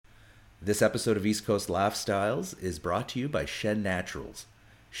This episode of East Coast Laughstyles is brought to you by Shen Naturals.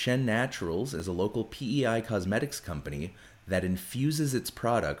 Shen Naturals is a local PEI cosmetics company that infuses its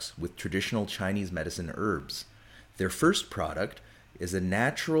products with traditional Chinese medicine herbs. Their first product is a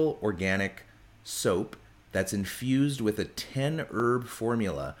natural organic soap that's infused with a 10-herb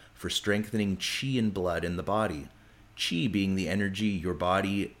formula for strengthening qi and blood in the body. Qi being the energy your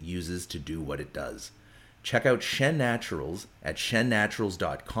body uses to do what it does. Check out Shen Naturals at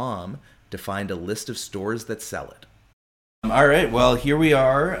shennaturals.com to find a list of stores that sell it. All right, well, here we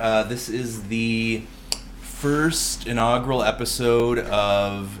are. This is the first inaugural episode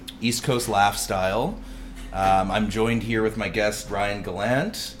of East Coast Laughstyle. I'm joined here with my guest, Ryan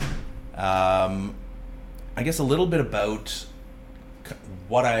Gallant. I guess a little bit about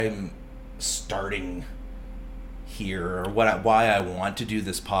what I'm starting here, or why I want to do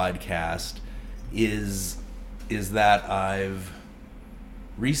this podcast is that I've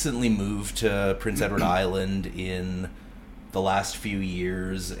recently moved to Prince Edward Island in the last few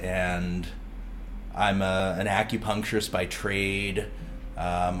years, and I'm an acupuncturist by trade.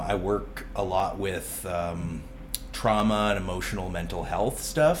 I work a lot with trauma and emotional mental health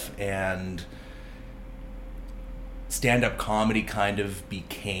stuff, and stand-up comedy kind of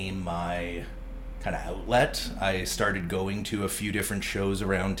became my kind of outlet. I started going to a few different shows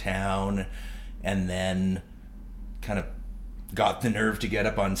around town, and then kind of got the nerve to get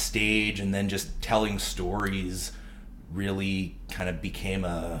up on stage, and then just telling stories really kind of became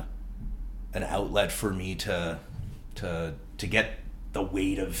an outlet for me to get the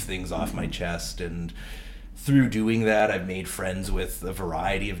weight of things off my chest. And through doing that, I've made friends with a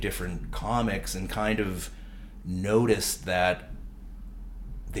variety of different comics and kind of noticed that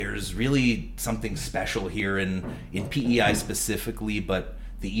there's really something special here in PEI specifically, but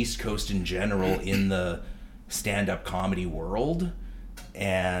the East Coast in general, in the stand-up comedy world.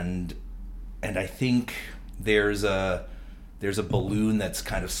 And I think there's a balloon that's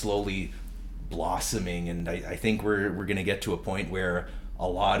kind of slowly blossoming, and I think we're going to get to a point where a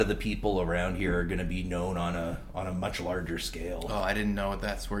lot of the people around here are going to be known on a much larger scale. Oh, I didn't know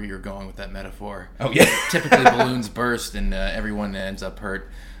that's where you were going with that metaphor. Oh, yeah. Typically balloons burst and everyone ends up hurt.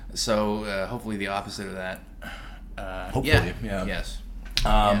 So hopefully the opposite of that. Hopefully, yeah. Yes.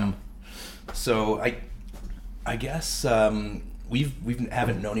 So I guess we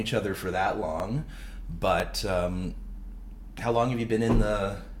haven't known each other for that long, but how long have you been in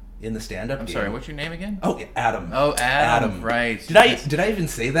the stand-up I'm game? Sorry, what's your name again? Oh, Adam. Oh, Adam. Right. Did I even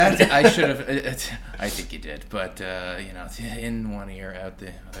say that? I should have. I think you did, but in one ear, out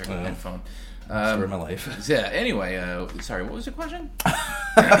the other headphone. Story of my life. Yeah. Anyway, sorry. What was the question?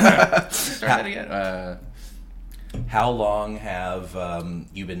 Start that again. How long have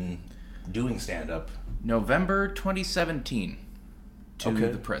you been doing stand-up? November 2017 to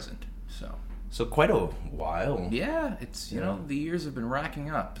the present. So quite a while. Yeah, it's the years have been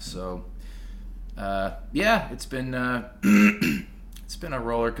racking up. So it's been it's been a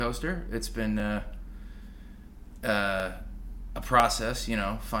roller coaster. It's been a process,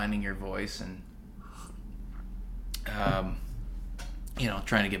 finding your voice and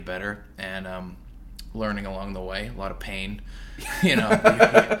trying to get better and learning along the way. A lot of pain.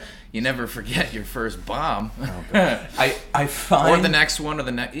 You never forget your first bomb. Oh, God. I find, or the next one, or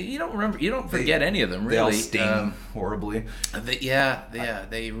the next. You don't remember. You don't forget any of them. Really, they all sting horribly.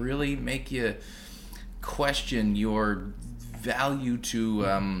 They really make you question your value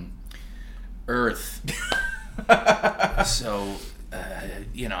to Earth. So,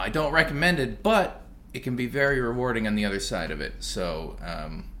 I don't recommend it, but it can be very rewarding on the other side of it. So,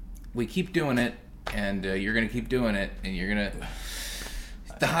 we keep doing it. And you're going to keep doing it, and you're going to...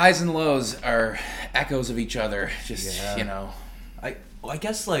 The highs and lows are echoes of each other, I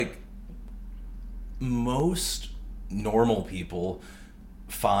guess, most normal people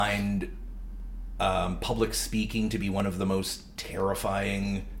find public speaking to be one of the most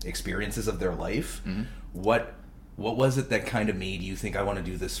terrifying experiences of their life. Mm-hmm. What was it that kind of made you think, I want to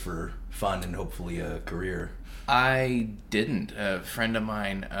do this for fun and hopefully a career? I didn't. A friend of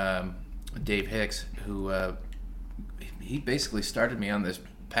mine... Dave Hicks, who he basically started me on this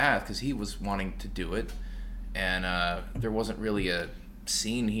path because he was wanting to do it, and there wasn't really a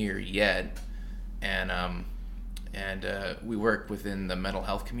scene here yet, and we work within the mental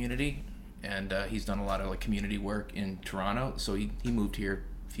health community, and he's done a lot of community work in Toronto, so he moved here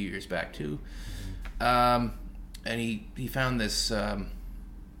a few years back too, and he found this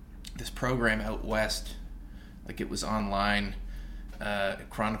this program out west, it was online.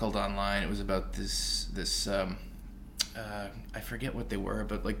 Chronicled online. It was about this I forget what they were,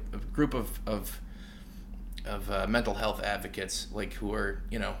 but a group of mental health advocates, who are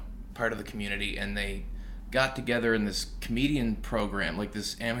part of the community, and they got together in this comedian program, like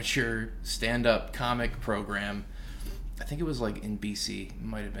this amateur stand-up comic program. I think it was like in BC, it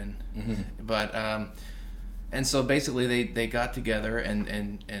might have been, but and so basically they got together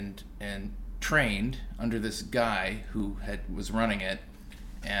and trained under this guy who was running it,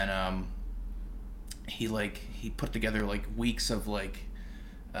 and he put together like weeks of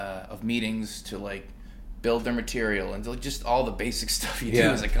of meetings to like build their material and just all the basic stuff you do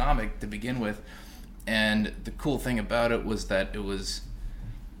as a comic to begin with. And the cool thing about it was that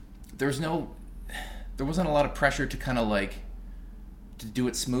there wasn't a lot of pressure to kind of like to do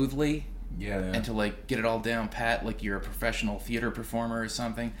it smoothly and to like get it all down pat like you're a professional theater performer or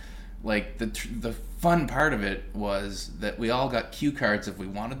something. Like the fun part of it was that we all got cue cards if we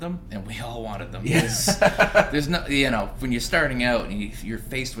wanted them, and we all wanted them. Yes. There's no, when you're starting out and you're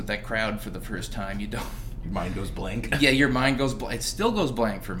faced with that crowd for the first time, you don't. Your mind goes blank. Yeah, your mind goes blank. It still goes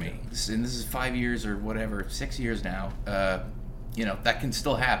blank for me. And this is 5 years or whatever, 6 years now. That can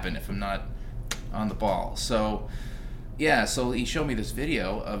still happen if I'm not on the ball. So, yeah. So he showed me this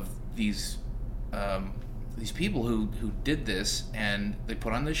video of these people who did this, and they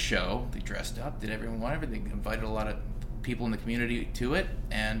put on this show. They dressed up, did whatever. They invited a lot of people in the community to it,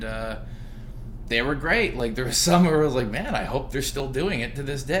 and they were great. Like there was some where I was like, man, I hope they're still doing it to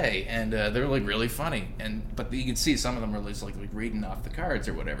this day, and they're like really funny. But you can see some of them were just like reading off the cards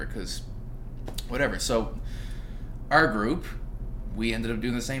or whatever, because whatever. So our group, we ended up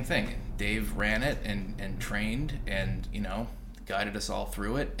doing the same thing. Dave ran it and trained and guided us all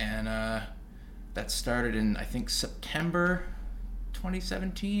through it, and that started in, I think, September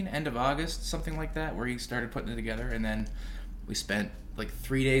 2017, end of August, something like that, where he started putting it together. And then we spent like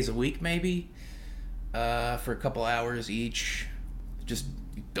 3 days a week, maybe, for a couple hours each, just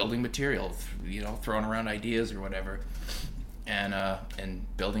building material, throwing around ideas or whatever, and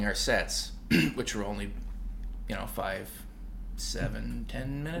building our sets, which were only, 5, 7,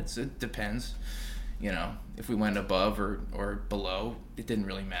 10 minutes. It depends. If we went above or below, it didn't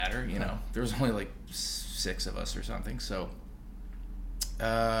really matter. There was only like 6 of us or something. So,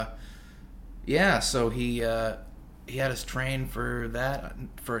 so he had us train for that,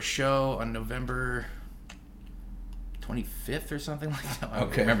 for a show on November 25th or something like that. I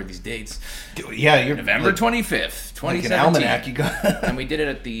don't remember these dates. Yeah, you're November 25th, 2017. Like an almanac you got. And we did it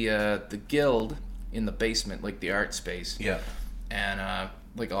at the Guild in the basement, like the art space. Yeah. And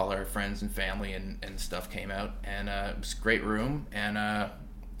like all our friends and family and stuff came out, and it was a great room, and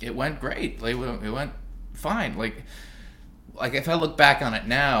it went great. Like it went fine. Like if I look back on it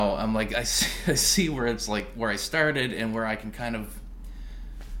now, I'm like I see where it's like where I started and where I can kind of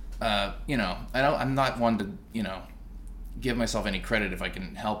I'm not one to give myself any credit if I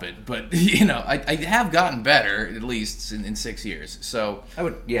can help it, but I have gotten better at least in 6 years. So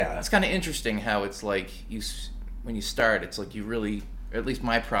it's kind of interesting how it's like when you start, it's like you really, or at least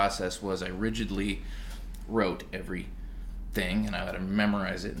my process was I rigidly wrote everything, and I had to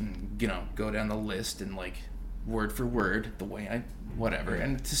memorize it and go down the list and like word for word the way I whatever.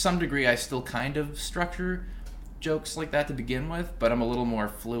 And to some degree I still kind of structure jokes like that to begin with, but I'm a little more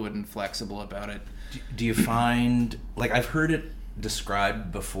fluid and flexible about it. Do you find, like, I've heard it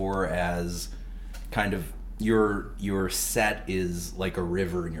described before as kind of your set is like a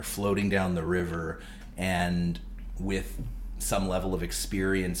river, and you're floating down the river, and with some level of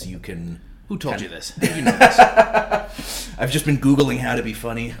experience you can... Who told you this? How do you know this? I've just been Googling how to be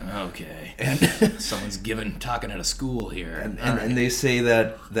funny. Okay. And someone's talking at a school here. And they say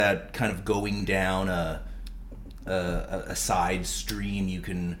that kind of going down a side stream, you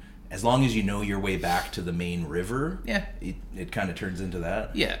can, as long as you know your way back to the main river, it kind of turns into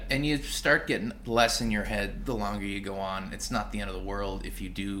that. Yeah, and you start getting less in your head the longer you go on. It's not the end of the world if you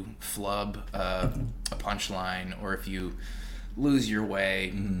do flub a punchline, or if you lose your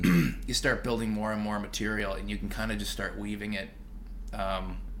way. You start building more and more material, and you can kind of just start weaving it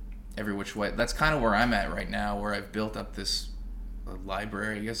every which way. That's kind of where I'm at right now, where I've built up this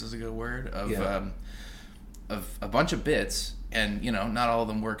library, I guess is a good word, of a bunch of bits. And, not all of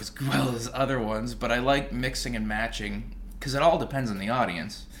them work as well as other ones, but I like mixing and matching, because it all depends on the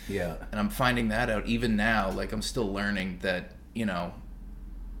audience. Yeah. And I'm finding that out even now. Like, I'm still learning that,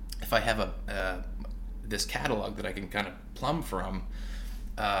 if I have this catalog that I can kind of plumb from,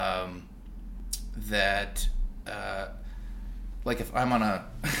 like if I'm on a...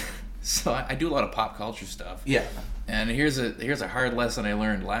 So I do a lot of pop culture stuff. Yeah. And here's a hard lesson I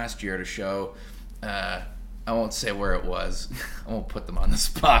learned last year at a show. I won't say where it was. I won't put them on the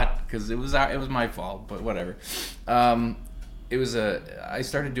spot because it was my fault, but whatever. I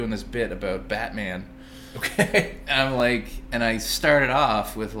started doing this bit about Batman, Okay. I'm like, and I started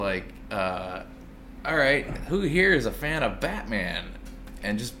off with like, all right, who here is a fan of Batman?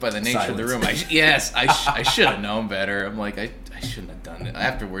 And just by the nature of the room, I should have known better. I'm like, I shouldn't have done it.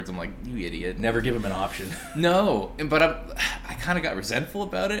 Afterwards, I'm like, you idiot. Never give him an option. No, but I kind of got resentful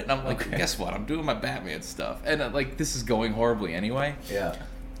about it, and I'm like, guess what? I'm doing my Batman stuff, and like this is going horribly anyway. Yeah.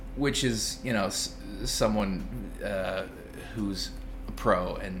 Which is, someone who's a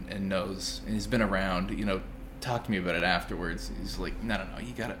pro and knows and has been around, talk to me about it afterwards. He's like, no,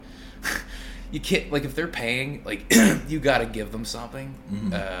 you gotta, you can't, like, if they're paying, like, you gotta give them something.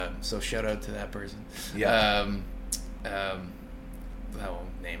 Mm-hmm. So shout out to that person. Yeah. I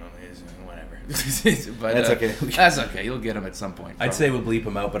won't name him, whatever. But that's okay. That's okay. You'll get him at some point. I'd say we'll bleep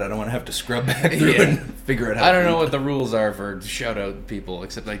him out, but I don't want to have to scrub back through and figure it out. I don't know what the rules are for shout out people,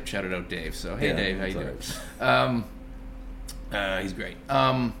 except I shouted out Dave. So hey, Dave, how you doing? He's great.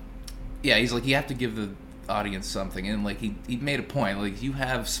 He's like, you have to give the audience something, and like he made a point. Like, you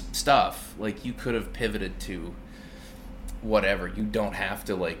have stuff. Like, you could have pivoted to whatever. You don't have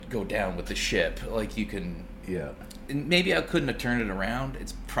to like go down with the ship. Like, you can. Yeah. And maybe I couldn't have turned it around.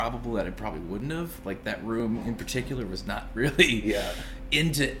 It's probable that I probably wouldn't have. Like, that room in particular was not really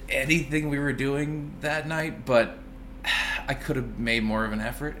into anything we were doing that night, but I could have made more of an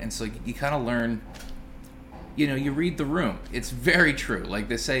effort. And so you kind of learn, you read the room. It's very true. Like,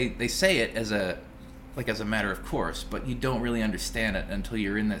 they say it as a matter of course, but you don't really understand it until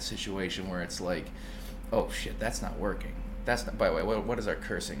you're in that situation where it's like, oh shit, that's not working. That's not, by the way, what is our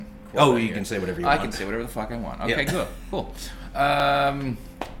cursing? Oh, you can say whatever you want. I can say whatever the fuck I want. Okay, good. Cool. Hello,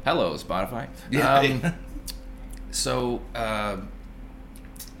 Spotify. Yeah. So that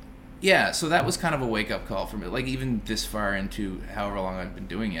was kind of a wake-up call for me. Like, even this far into however long I've been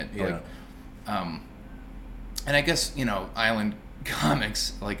doing it. Yeah. Like, and I guess, Island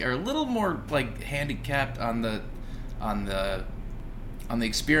comics, like, are a little more, like, handicapped on the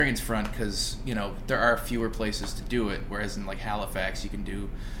experience front, because, there are fewer places to do it, whereas in, like, Halifax, you can do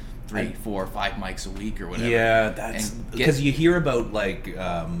 3, 4, 5 mics a week or whatever. Yeah, that's because you hear about, like,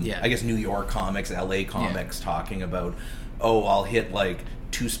 I guess New York comics, LA comics talking about, I'll hit like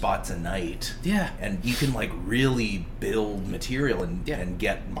 2 spots a night. Yeah. And you can like really build material and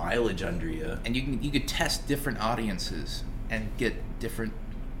get mileage under you. And you could test different audiences and get different,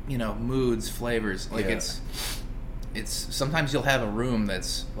 moods, flavors. Like, it's sometimes you'll have a room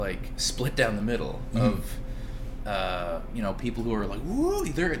that's like split down the middle of people who are like, woo,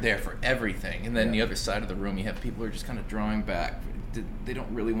 they're there for everything, and then the other side of the room you have people who are just kind of drawing back. They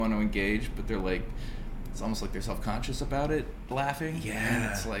don't really want to engage, but they're like, it's almost like they're self-conscious about it, laughing.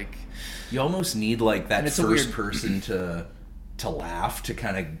 And it's like, you almost need like that first person to laugh to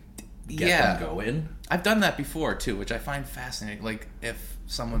kind of get them going. I've done that before too, which I find fascinating. Like, if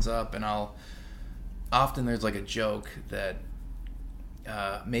someone's up and often there's like a joke that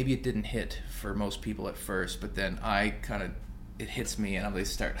maybe it didn't hit for most people at first, but then it hits me and I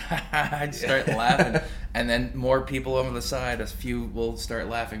start laughing, and then more people over the side, a few will start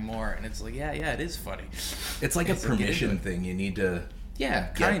laughing more, and it's like, it is funny. It's like a permission thing. You need to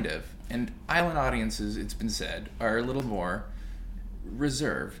kind of. And island audiences, it's been said, are a little more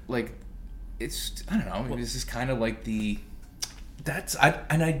reserved. Like, it's, I don't know, maybe this is kind of like the...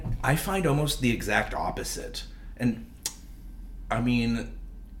 I find almost the exact opposite. And I mean,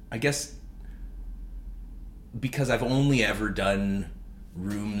 I guess because I've only ever done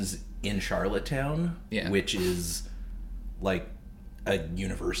rooms in Charlottetown, which is like a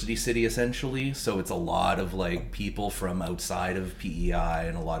university city essentially, so it's a lot of like people from outside of PEI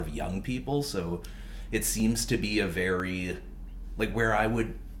and a lot of young people, so it seems to be a very, like, where I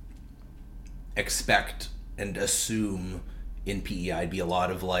would expect and assume in PEI I'd be a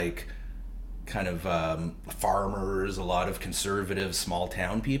lot of like kind of farmers, a lot of conservative small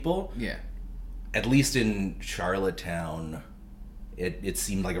town people. At least in Charlottetown, it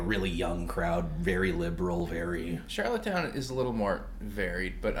seemed like a really young crowd, very liberal, very... Charlottetown is a little more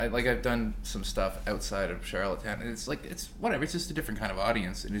varied, but I've done some stuff outside of Charlottetown, and it's like, it's whatever, it's just a different kind of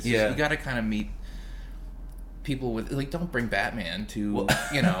audience, and it's just, you gotta kind of meet people with, like, don't bring Batman to,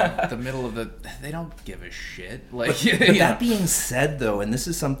 the middle of the... They don't give a shit. Like, but that being said, though, and this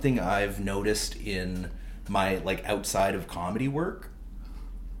is something I've noticed in my, like, outside of comedy work,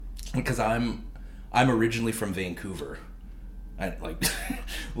 because I'm originally from Vancouver. I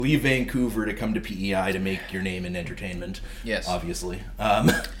leave Vancouver to come to PEI to make your name in entertainment. Yes, obviously.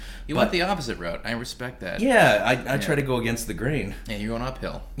 You went the opposite route. I respect that. Yeah, I try to go against the grain. Yeah, you're going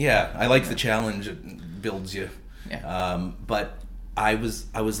uphill. Yeah, I like the challenge. It builds you. Yeah. But I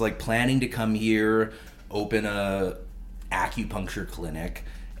was like planning to come here, open a acupuncture clinic,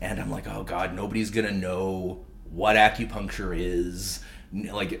 and I'm like, oh God, nobody's gonna know what acupuncture is.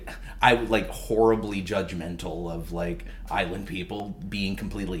 Like, I was like horribly judgmental of like island people being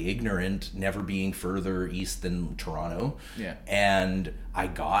completely ignorant, never being further east than Toronto. Yeah. And I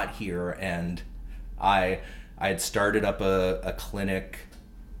got here, and I had started up a clinic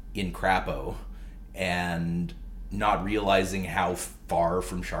in Crapo, and not realizing how far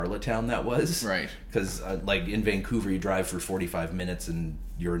from Charlottetown that was. Right. Because like in Vancouver, you drive for 45 minutes and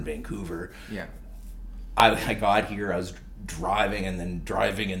you're in Vancouver. Yeah. I got here, I was driving and then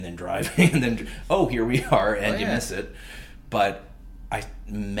driving and then driving and then, oh, here we are, and you miss it. But I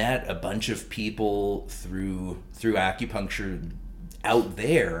met a bunch of people through acupuncture out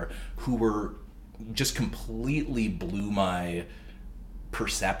there who were just completely blew my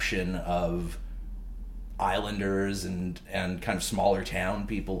perception of islanders and kind of smaller town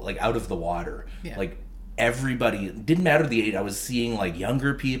people, like out of the water. Yeah. Like everybody, didn't matter the age, I was seeing like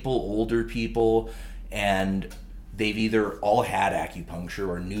younger people, older people, and they've either all had acupuncture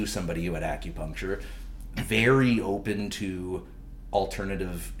or knew somebody who had acupuncture, very open to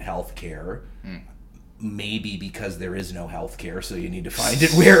alternative health care. Maybe because there is no health care, so you need to find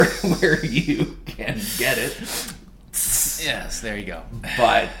it where you can get it. Yes, there you go.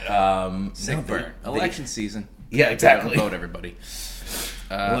 But sick burn. Election season. Yeah, exactly. Vote, everybody.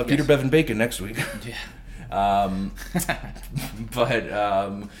 We'll have Peter Bevan Bacon next week. Yeah.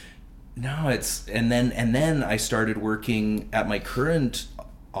 But no, it's and then I started working at my current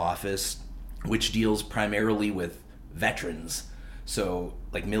office, which deals primarily with veterans, so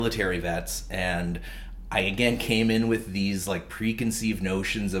like military vets, and I again came in with these like preconceived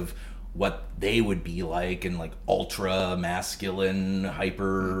notions of what they would be like, and like ultra masculine,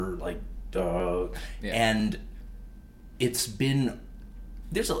 hyper, like and it's been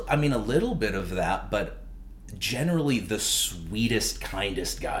a little bit of that, but generally the sweetest,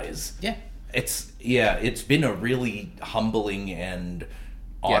 kindest guys. Yeah. It's been a really humbling and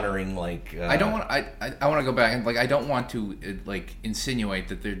honoring, like I don't want I want to go back and like I don't want to like insinuate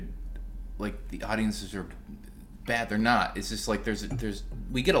that they're like the audiences are bad. They're not. It's just like there's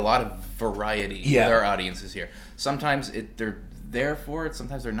we get a lot of variety with our audiences here. Sometimes they're there for it,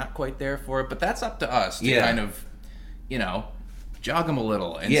 sometimes they're not quite there for it, but that's up to us to kind of, jog them a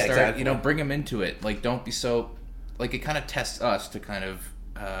little and start, exactly. Bring them into it. Like, don't be so, like, it kind of tests us to kind of,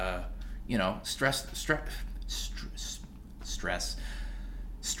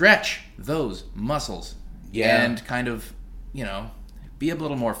 stretch those muscles. Yeah. And kind of, be a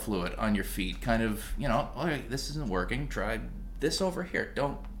little more fluid on your feet. Kind of, all right, this isn't working. Try this over here.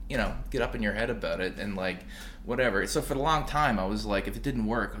 Don't, get up in your head about it and, like, whatever. So for a long time, I was like, if it didn't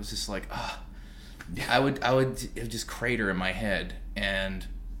work, I was just like, I would it would just crater in my head, and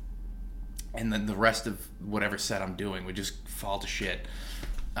then the rest of whatever set I'm doing would just fall to shit.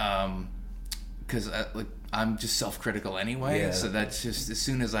 Because I'm just self-critical anyway, so that's just, as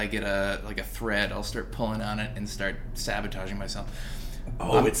soon as I get a thread, I'll start pulling on it and start sabotaging myself.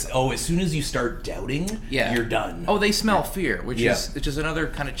 As soon as you start doubting, you're done. Oh, they smell fear, which is another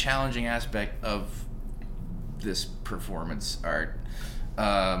kind of challenging aspect of this performance art.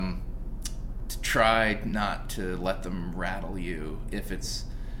 To try not to let them rattle you if it's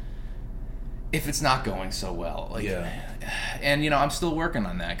not going so well. And I'm still working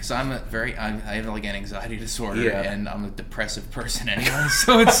on that, because I have like an anxiety disorder, and I'm a depressive person anyway.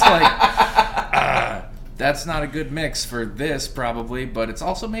 So it's like that's not a good mix for this probably, but it's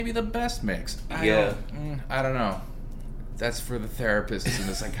also maybe the best mix. I don't know. That's for the therapists and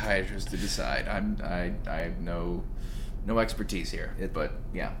the psychiatrists to decide. I have no expertise here. But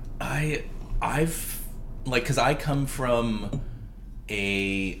yeah, I've like, because I come from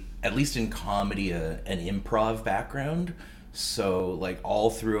at least in comedy, an improv background. So like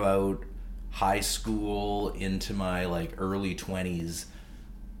all throughout high school into my like early 20s,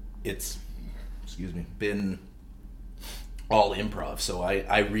 it's been all improv. So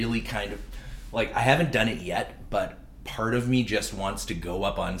I really kind of like, I haven't done it yet, but part of me just wants to go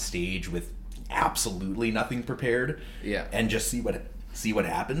up on stage with absolutely nothing prepared, and just see what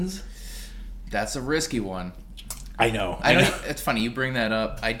happens. That's a risky one. I know. It's funny you bring that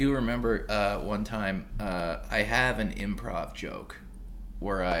up. I do remember one time I have an improv joke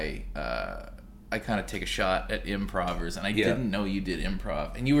where I kind of take a shot at improvers, and I didn't know you did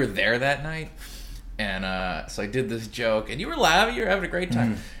improv, and you were there that night. And so I did this joke, and you were laughing, you were having a great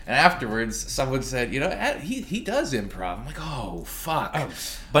time. And afterwards, someone said, he does improv. I'm like, oh, fuck. Oh,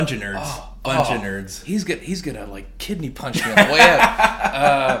 bunch of nerds. Bunch of nerds. He's gonna like kidney punch me on the way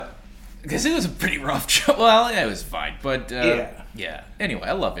out. Because it was a pretty rough joke. Well, yeah, it was fine. But Yeah. Anyway,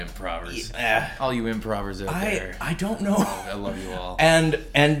 I love improvers. Yeah. All you improvers out there. I don't know. I love you all. And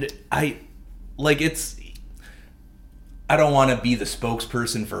I like it's. I don't want to be the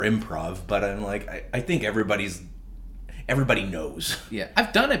spokesperson for improv, but I'm like I think everybody knows. Yeah,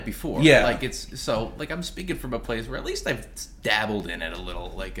 I've done it before. Yeah. Like it's so like I'm speaking from a place where at least I've dabbled in it a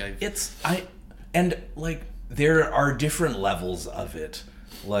little. Like there are different levels of it.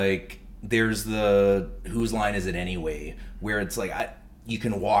 Like there's the whose line is it anyway, where it's like you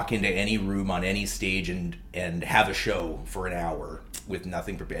can walk into any room on any stage and have a show for an hour with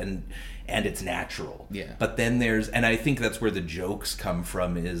nothing prepared, and it's natural. Yeah. But then and I think that's where the jokes come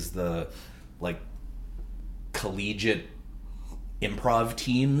from, is the like collegiate improv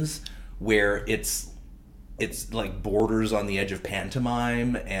teams where it's like borders on the edge of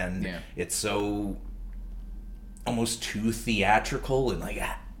pantomime, and it's so almost too theatrical and like,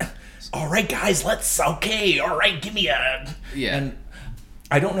 all right guys, all right, give me a and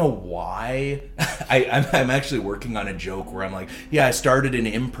I don't know why. I'm actually working on a joke where I'm like, yeah, I started in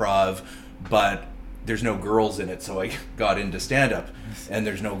improv, but there's no girls in it, so I got into stand-up, and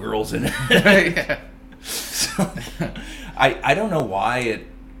there's no girls in it. So, I don't know why it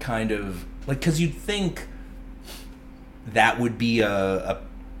kind of, like, because you'd think that would be a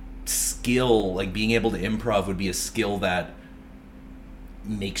skill, like being able to improv would be a skill that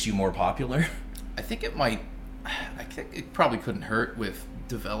makes you more popular. I think it might. I think it probably couldn't hurt with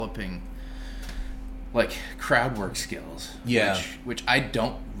developing like crowd work skills. Yeah. Which I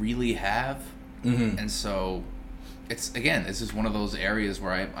don't really have. Mm-hmm. And so it's, again, this is one of those areas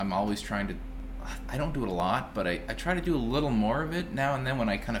where I'm always trying to, I don't do it a lot, but I try to do a little more of it now and then when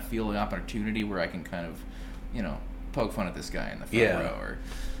I kind of feel the opportunity where I can kind of, poke fun at this guy in the front row, or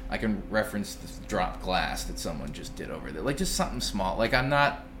I can reference this dropped glass that someone just did over there. Like just something small. Like I'm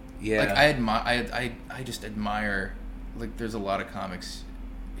not, like I just admire, like there's a lot of comics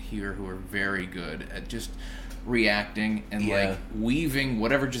here who are very good at just reacting and like weaving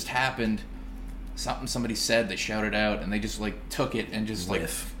whatever just happened. Something somebody said, they shouted out, and they just like took it and just like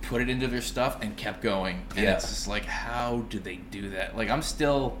put it into their stuff and kept going. And it's just like, how do they do that? Like I'll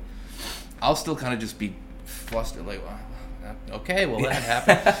still kind of just be flustered, like, well, okay, well that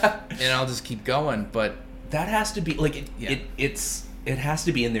happened, and I'll just keep going. But that has to be like it has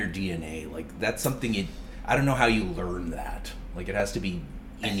to be in their DNA. Like that's something I don't know how you learn that. Like it has to be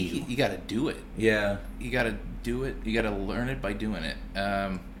in you. You got to do it. Yeah, you got to do it. You got to learn it by doing it.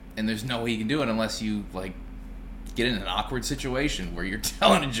 And there's no way you can do it unless you like get in an awkward situation where you're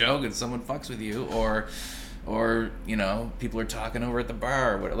telling a joke and someone fucks with you, or people are talking over at the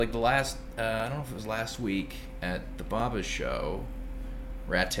bar. Like the last, I don't know if it was last week at the Baba's show,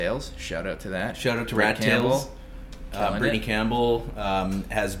 Rat Tails. Shout out to that. Shout out to Rat Tails. Brittany Campbell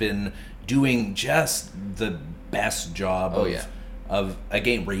has been doing just the best job of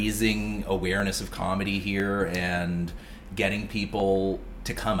again raising awareness of comedy here and getting people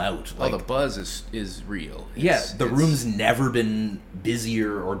to come out. Like, the buzz is real. The room's never been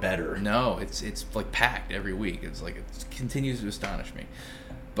busier or better. No, it's like packed every week. It's like it continues to astonish me.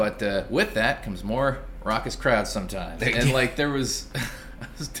 But with that comes more raucous crowds sometimes. And like I was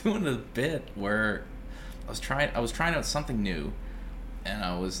doing a bit where I was trying out something new, and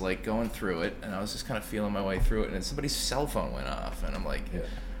I was like going through it, and I was just kind of feeling my way through it, and then somebody's cell phone went off, and I'm like.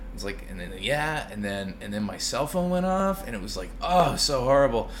 It's like, and then my cell phone went off, and it was like, oh, so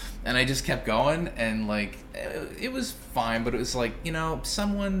horrible. And I just kept going, and like, it was fine, but it was like,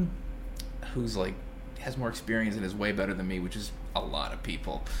 someone who's like, has more experience and is way better than me, which is a lot of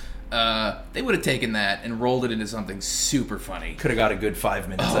people, they would have taken that and rolled it into something super funny. Could have got a good 5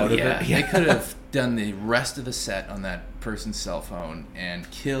 minutes out of it. Yeah. They could have done the rest of the set on that person's cell phone and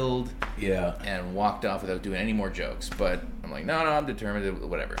killed and walked off without doing any more jokes. But I'm like, no, I'm determined to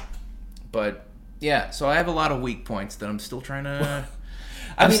whatever. But yeah, so I have a lot of weak points that I'm still trying to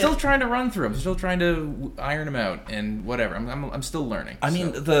still trying to run through. I'm still trying to iron them out and whatever. I'm still learning. I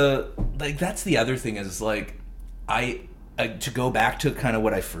mean, that's the other thing is like to go back to kind of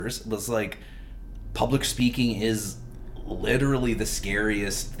what I first was like, public speaking is literally the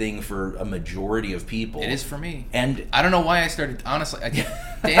scariest thing for a majority of people. It is for me. And I don't know why I started, honestly, to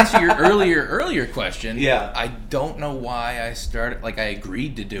answer your earlier question, I don't know why I started, like I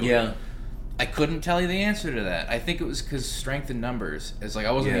agreed to do it. I couldn't tell you the answer to that. I think it was because strength in numbers. It's like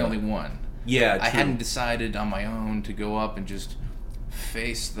I wasn't the only one. Yeah, true. I hadn't decided on my own to go up and just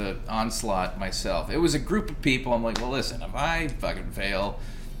face the onslaught myself. It was a group of people. I'm like, well, listen, if I fucking fail,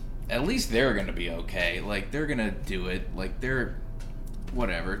 at least they're going to be okay. Like, they're going to do it. Like, they're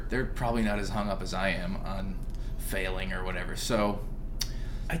whatever. They're probably not as hung up as I am on failing or whatever. So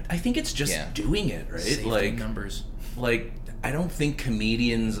I think it's just doing it, right? Safety like numbers. Like I don't think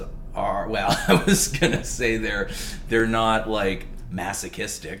comedians are. Well, I was gonna say they're not like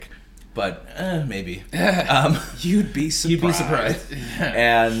masochistic, but maybe. You'd be surprised. You'd be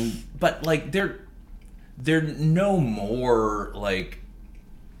surprised. But like they're no more like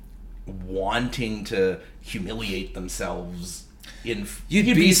wanting to humiliate themselves. You'd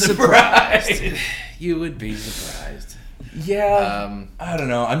be surprised. You would be surprised. Yeah. I don't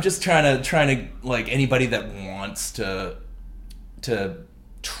know. I'm just trying to like anybody that wants to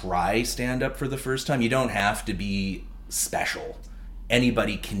try stand up for the first time. You don't have to be special.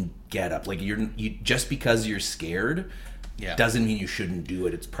 Anybody can get up. Like you just because you're scared doesn't mean you shouldn't do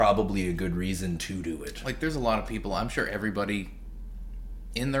it. It's probably a good reason to do it. Like there's a lot of people, I'm sure everybody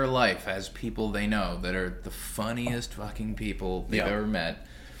in their life has people they know that are the funniest fucking people they've ever met,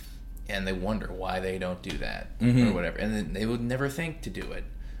 and they wonder why they don't do that or whatever, and then they would never think to do it.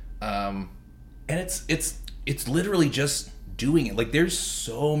 And it's literally just doing it. Like there's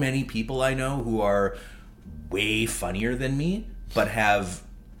so many people I know who are way funnier than me, but have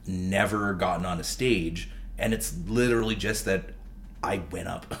never gotten on a stage, and it's literally just that I went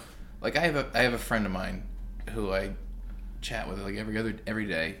up. Like I have a friend of mine who I chat with like every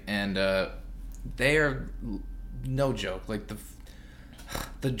day, and they are no joke like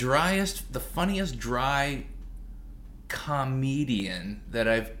the funniest dry comedian that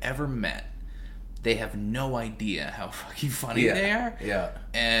I've ever met. They have no idea how fucking funny they are. Yeah.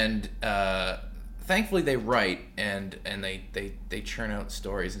 And thankfully they write and they churn out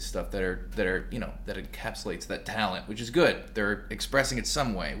stories and stuff that are that encapsulates that talent, which is good. They're expressing it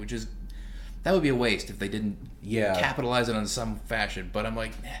some way, which is that would be a waste if they didn't capitalize it on some fashion. But I'm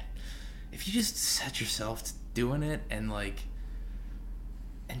like, man, if you just set yourself to doing it and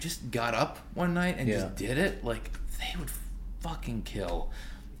just got up one night and just did it, like they would fucking kill.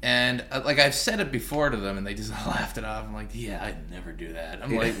 And like I've said it before to them, and they just laughed it off. I'm like, yeah, I'd never do that.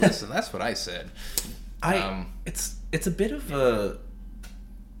 I'm like, listen, that's what I said. It's a bit of a,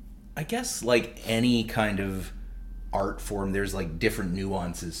 I guess, like any kind of art form, there's like different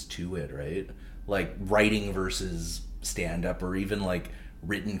nuances to it, right? Like writing versus stand-up, or even like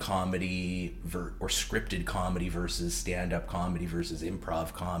written comedy or scripted comedy versus stand-up comedy versus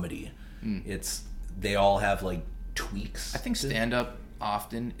improv comedy. They all have like tweaks. I think stand-up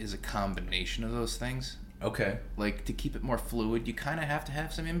often is a combination of those things. Okay. Like to keep it more fluid, you kind of have to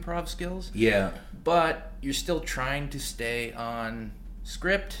have some improv skills. Yeah. But you're still trying to stay on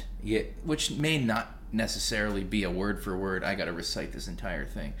script. Yeah. Which may not necessarily be a word for word, I gotta recite this entire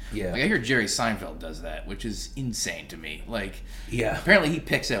thing. Yeah. Like I hear Jerry Seinfeld does that, which is insane to me. Like, apparently he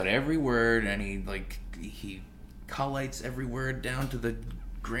picks out every word and he collates every word down to the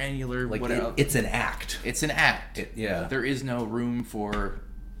granular, like whatever. It's an act. It's an act. Yeah. There is no room for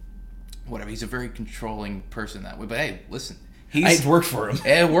whatever. He's a very controlling person that way. But hey, listen. It worked for him.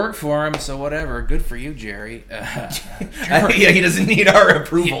 It worked for him, so whatever. Good for you, Jerry. He doesn't need our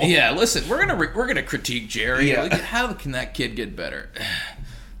approval. Yeah, listen, we're gonna critique Jerry. Yeah. Like, how can that kid get better?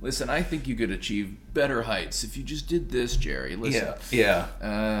 Listen, I think you could achieve better heights if you just did this, Jerry. Listen.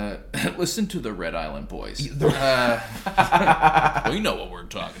 Yeah. Listen to the Red Island Boys. We know what we're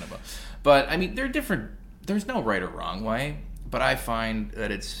talking about. But I mean, they're different. There's no right or wrong way. But I find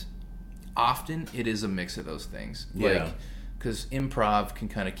that it is a mix of those things. Yeah. Because improv can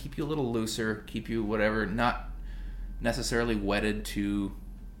kind of keep you a little looser, keep you whatever, not necessarily wedded to,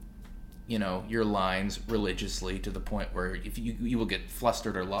 your lines religiously to the point where if you will get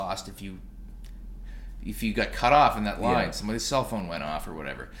flustered or lost if you got cut off in that line, somebody's cell phone went off or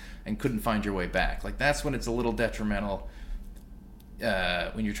whatever, and couldn't find your way back. Like that's when it's a little detrimental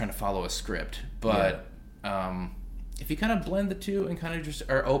when you're trying to follow a script. But if you kind of blend the two and kind of just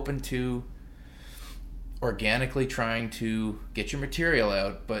are open to organically trying to get your material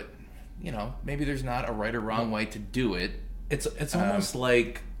out, but maybe there's not a right or wrong way to do it. It's almost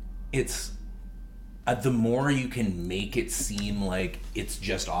like it's the more you can make it seem like it's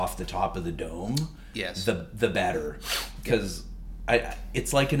just off the top of the dome, the better, because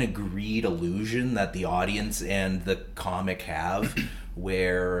it's like an agreed illusion that the audience and the comic have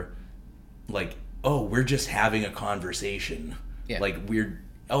where like, oh, we're just having a conversation, like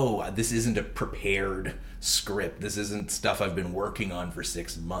this isn't a prepared script. This isn't stuff I've been working on for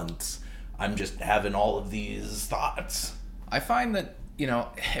 6 months. I'm just having all of these thoughts. I find that,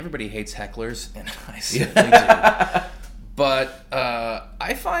 everybody hates hecklers, and I certainly do. But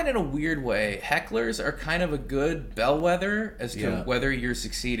I find in a weird way, hecklers are kind of a good bellwether as to whether you're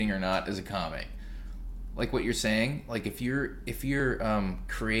succeeding or not as a comic. Like what you're saying, like if you're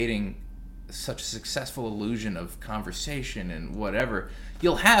creating such a successful illusion of conversation and whatever,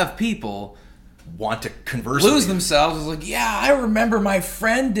 you'll have people want to converse lose with you. themselves. It's like, yeah, I remember my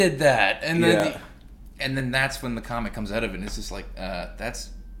friend did that, and then Yeah. and then that's when the comic comes out of it, and it's just like, that's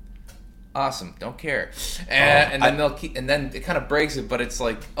awesome. Don't care, and then they'll keep, and then it kind of breaks it, but it's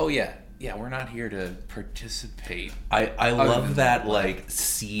like, oh yeah, we're not here to participate. I love that, like,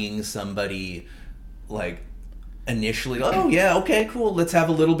 seeing somebody, like, initially, oh yeah, okay, cool, let's have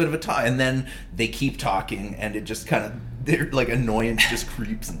a little bit of a talk, and then they keep talking, and it just kind of, their, like, annoyance just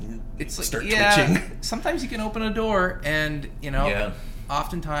creeps, and It's like, start twitching. Sometimes you can open a door, and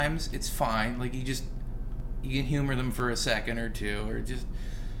oftentimes it's fine. Like, you can humor them for a second or two, or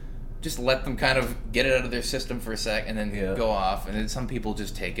just let them kind of get it out of their system for a sec, and then go off. And then some people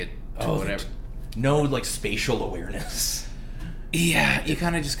just take it to whatever. No, like, spatial awareness. Yeah, you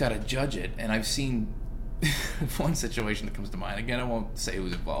kind of just got to judge it. And I've seen one situation that comes to mind. Again, I won't say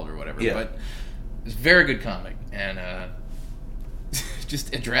who's involved or whatever, but it's a very good comic, and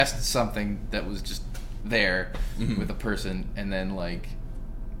just addressed something that was just there with a person, and then, like,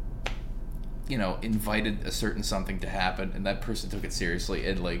 invited a certain something to happen, and that person took it seriously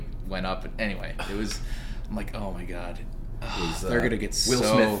and, like, went up. And anyway, it was, I'm like, oh my god, they're gonna get Will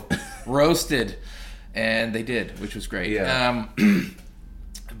so Smith. roasted, and they did, which was great. Yeah.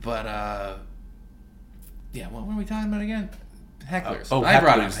 But what were we talking about again? Hecklers. I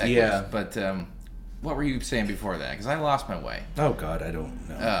brought up hecklers. Yeah. But what were you saying before that? Because I lost my way. Oh god, I don't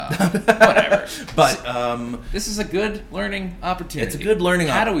know. Whatever. But this is a good learning opportunity. it's a good learning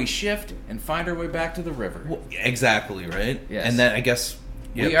How do we shift and find our way back to the river? well, exactly, right? Yes. And then I guess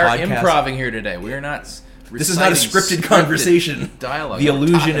We are improvising here today. We are not. This is not a scripted conversation. Dialogue. The We're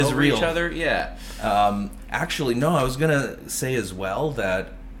illusion talking is over real. Each other. Yeah. Actually, no. I was gonna say as well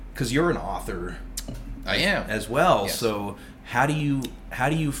that because you're an author, I am as well. Yes. So how do you?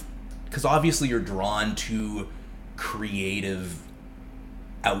 Because obviously you're drawn to creative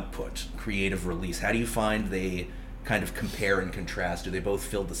output, creative release. How do you find they kind of compare and contrast? Do they both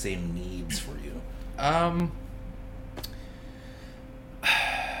fill the same needs for you?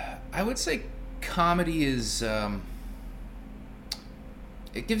 I would say comedy is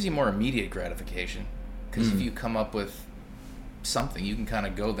it gives you more immediate gratification, because if you come up with something, you can kind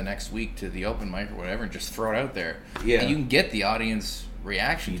of go the next week to the open mic or whatever and just throw it out there. Yeah. And you can get the audience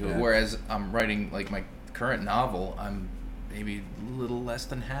reaction to it, Feedback. whereas I'm writing, like, my current novel, I'm maybe a little less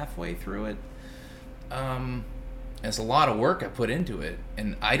than halfway through it. It's a lot of work I put into it,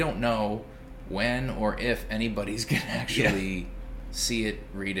 and I don't know when or if anybody's gonna actually see it,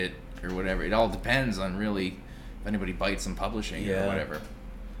 read it, or whatever. It all depends on, really, if anybody bites on publishing or whatever.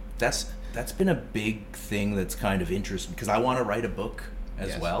 That's been a big thing that's kind of interesting, because I want to write a book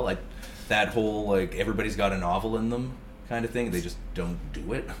as well. Like that whole, like, everybody's got a novel in them kind of thing. They just don't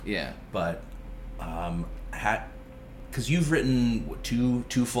do it. Yeah. But because you've written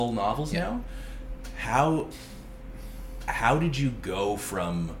two full novels now, how did you go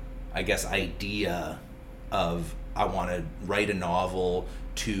from, I guess, idea of I want to write a novel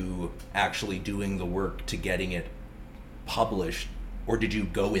to actually doing the work to getting it published, or did you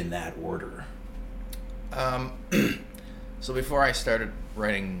go in that order? So before I started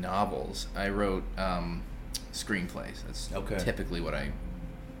writing novels, I wrote screenplays. That's typically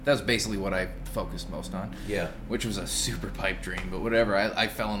that was basically what I focused most on. Yeah. Which was a super pipe dream, but whatever. I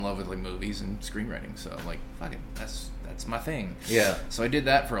fell in love with, like, movies and screenwriting, so, like, fuck it, that's my thing. Yeah. So I did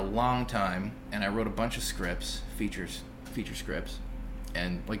that for a long time, and I wrote a bunch of scripts, feature scripts,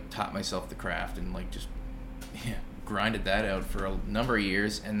 and, like, taught myself the craft, and, like, just grinded that out for a number of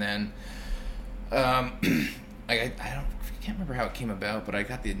years, and then I can't remember how it came about, but I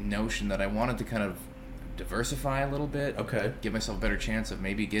got the notion that I wanted to kind of diversify a little bit. Okay. Give myself a better chance of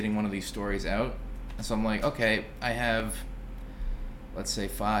maybe getting one of these stories out. And so I'm like, okay, I have, let's say,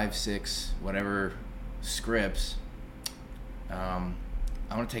 5, 6, whatever scripts. I'm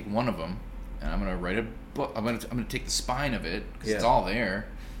going to take one of them, and I'm going to write a book. I'm going to take the spine of it, because it's all there.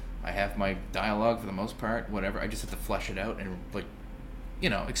 I have my dialogue for the most part, whatever. I just have to flesh it out and, like,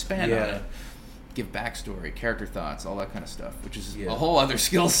 expand on it. Give backstory, character thoughts, all that kind of stuff, which is a whole other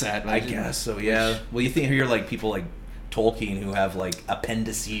skill set. I guess so, yeah. Well, you think you're like people like Tolkien who have, like,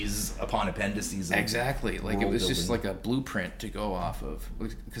 appendices upon appendices. Exactly. Like, it was just like a blueprint to go off of.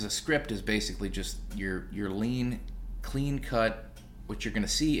 Because a script is basically just your lean, clean cut, what you're going to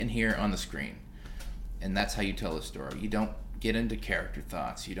see and hear on the screen. And that's how you tell a story. You don't get into character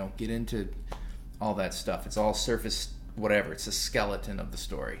thoughts. You don't get into all that stuff. It's all surface, whatever. It's a skeleton of the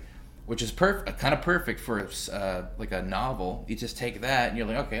story, which is kind of perfect for like a novel. You just take that and you're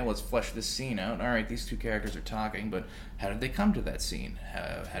like, okay, let's flesh this scene out. All right, these two characters are talking, but how did they come to that scene?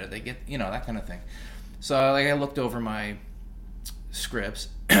 How did they get, that kind of thing. So, like, I looked over my scripts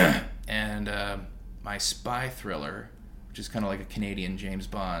And my spy thriller, which is kind of like a Canadian James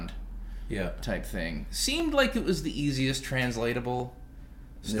Bond type thing, seemed like it was the easiest translatable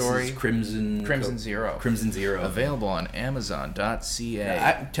story. This is Crimson Zero. Crimson Zero. Available on Amazon.ca.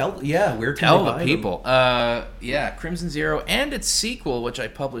 Where can Tell we the buy people. Crimson Zero and its sequel, which I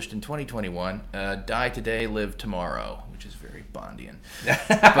published in 2021, Die Today, Live Tomorrow, which is very Bondian.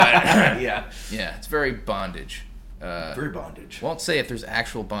 But it's very bondage. Very bondage. Won't say if there's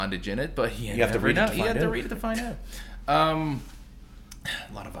actual bondage in it, but you have to read it to find out. You have to read it to find out. A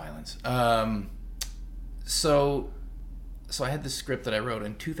lot of violence. So I had this script that I wrote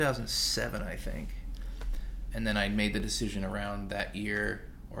in 2007, I think, and then I made the decision around that year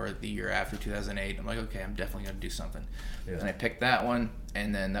or the year after 2008. I'm like, okay, I'm definitely going to do something. Yeah. And I picked that one,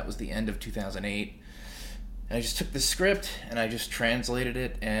 and then that was the end of 2008. And I just took the script and I just translated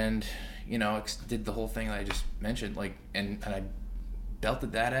it and, did the whole thing that I just mentioned, and I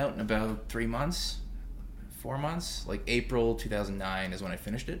belted that out in about 4 months. Like April 2009 is when I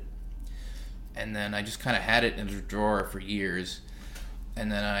finished it. And then I just kind of had it in a drawer for years.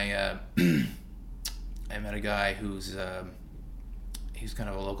 And then I met a guy who's kind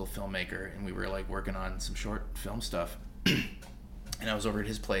of a local filmmaker, and we were working on some short film stuff. And I was over at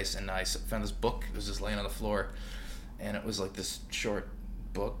his place, and I found this book. It was just laying on the floor, and it was this short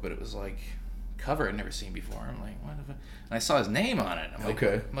book, but it was cover I'd never seen before. I'm like, what the fuck? And I saw his name on it. I'm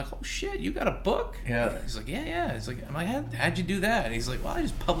like, oh shit, you got a book? Yeah. He's like, yeah. He's like, I'm like, how'd you do that? And he's like, well, I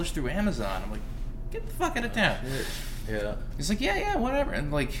just published through Amazon. I'm like, get the fuck out of town. Yeah. He's like, yeah, whatever.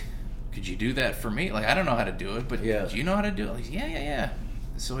 And could you do that for me? I don't know how to do it, but do you know how to do it? Like, yeah.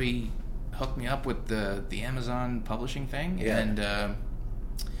 So he hooked me up with the Amazon publishing thing and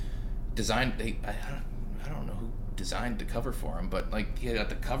designed. I don't know who designed the cover for him, but he got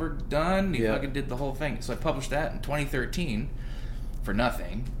the cover done. He fucking did the whole thing. So I published that in 2013 for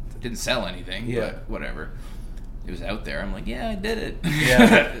nothing. Didn't sell anything, but whatever. It was out there. I'm like, yeah, I did it.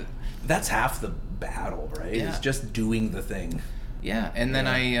 Yeah. That's half the battle, right? Yeah. It's just doing the thing. Yeah, and then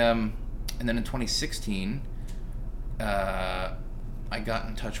and then in 2016, I got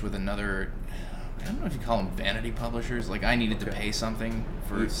in touch with another. I don't know if you call them vanity publishers. I needed to pay something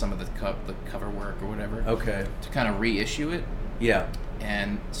for some of the cover work or whatever. Okay. To kind of reissue it. Yeah.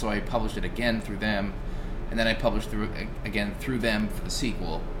 And so I published it again through them, and then I published again through them for the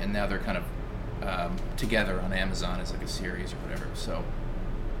sequel, and now they're kind of together on Amazon as a series or whatever. So.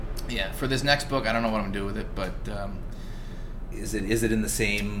 Yeah, for this next book, I don't know what I'm gonna do with it, but is it in the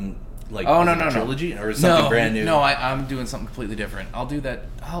same trilogy or is it something brand new? No, I'm doing something completely different. I'll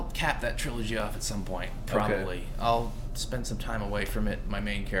cap that trilogy off at some point, probably. Okay. I'll spend some time away from it. My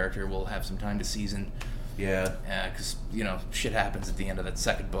main character will have some time to season. Yeah. Because shit happens at the end of that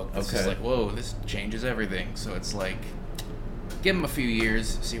second book. It's just whoa, this changes everything. So it's give him a few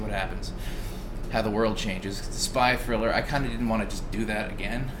years, see what happens. How the world changes. The spy thriller, I kind of didn't want to just do that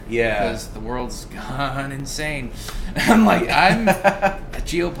again. Yeah. Because the world's gone insane. I'm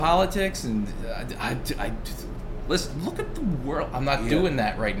geopolitics, and I listen, look at the world. I'm not doing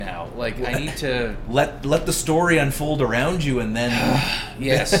that right now. I need to... Let the story unfold around you, and then...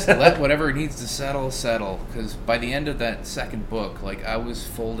 Yes, let whatever needs to settle. Because by the end of that second book, I was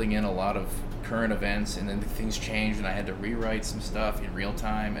folding in a lot of current events, and then things changed, and I had to rewrite some stuff in real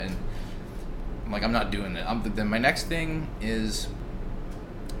time, and... I'm not doing that. Then my next thing is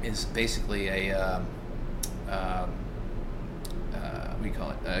basically a what do you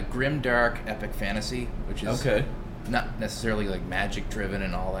call it? A grim, dark, epic fantasy, which is not necessarily magic driven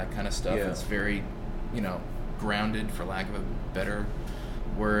and all that kind of stuff. Yeah. It's very, grounded, for lack of a better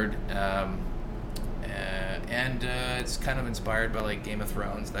word, and it's kind of inspired by Game of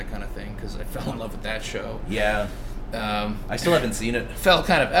Thrones, that kind of thing, because I fell in love with that show. Yeah. I still haven't seen it. Fell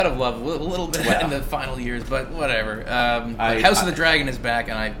kind of out of love a little bit in the final years, but whatever. House of the Dragon is back,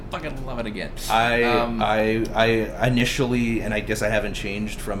 and I fucking love it again. I initially, and I guess I haven't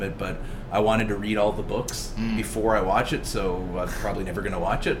changed from it, but I wanted to read all the books before I watch it, so I'm probably never going to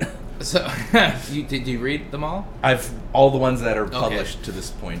watch it. So, did you read them all? All the ones that are published to this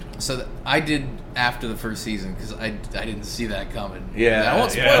point. So I did after the first season, because I didn't see that coming. Yeah, I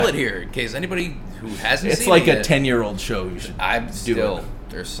won't spoil it here in case anybody who hasn't seen it. It's a 10-year-old show. You should do it.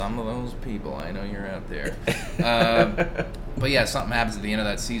 There's some of those people. I know you're out there. But yeah, something happens at the end of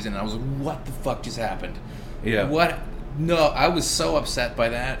that season, and I was like, what the fuck just happened? Yeah. What? No, I was so upset by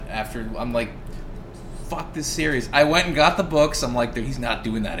that after. I'm like, fuck this series. I went and got the books. I'm like, he's not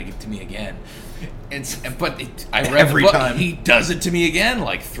doing that to me again. I read every time he does it to me again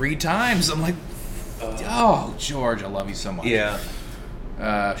 3 times. I'm like, oh, George, I love you so much. Yeah.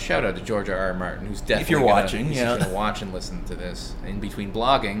 Shout out to George R.R. Martin, who's definitely if you're watching, he's gonna watch and listen to this in between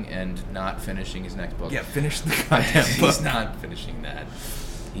blogging and not finishing his next book. Yeah, finish the goddamn book. He's not finishing that.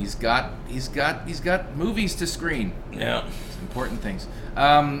 He's got movies to screen. Yeah, it's important things.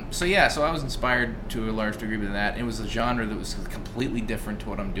 So I was inspired to a large degree by that. It was a genre that was completely different to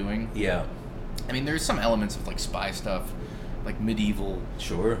what I'm doing. Yeah, I mean, there's some elements of like spy stuff, like medieval,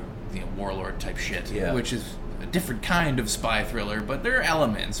 warlord type shit, which is a different kind of spy thriller, but there are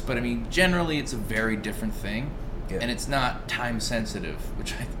elements. But I mean, generally, it's a very different thing, and it's not time sensitive,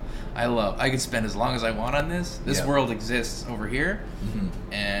 which I love. I could spend as long as I want on this. This world exists over here,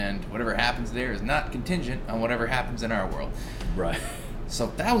 and whatever happens there is not contingent on whatever happens in our world. Right. So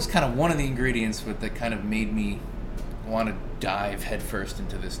that was kind of one of the ingredients that kind of made me want to dive headfirst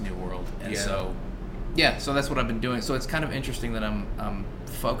into this new world, and so that's what I've been doing. So it's kind of interesting that I'm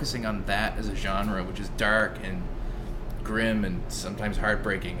focusing on that as a genre, which is dark and grim and sometimes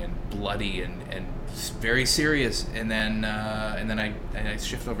heartbreaking and bloody and very serious, and then I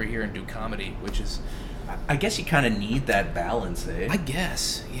shift over here and do comedy, which is, I guess you kind of need that balance, eh? I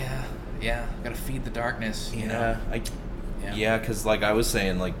guess, yeah. Gotta feed the darkness, you know. Yeah, because like I was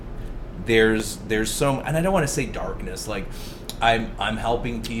saying, like there's so, and I don't want to say darkness. Like I'm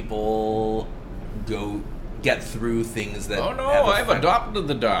helping people get through things that. Oh no, I've adopted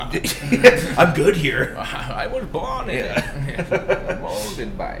the dark. I'm good here. I was born in it.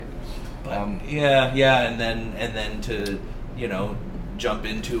 Molded by it. And then to jump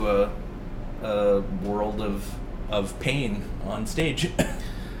into a world of pain on stage.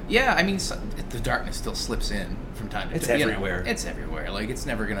 Yeah, I mean, the darkness still slips in from time to time. It's everywhere. It's everywhere. Like, it's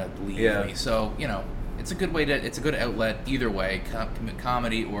never gonna leave me. So it's a good way it's a good outlet either way,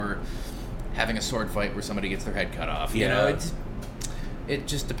 comedy or having a sword fight where somebody gets their head cut off. You know, it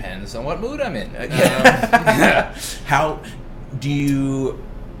just depends on what mood I'm in. How do you?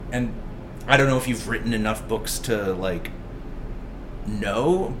 And I don't know if you've written enough books to like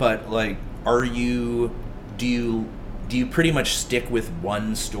know, but like, do you pretty much stick with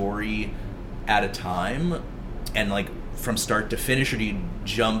one story at a time and like from start to finish, or do you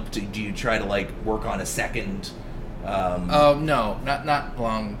try to like work on a second? No, not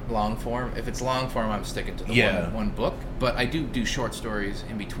long form. If it's long form, I'm sticking to the one book. But I do short stories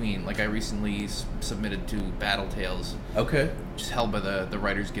in between. Like I recently submitted to Battle Tales, which is held by the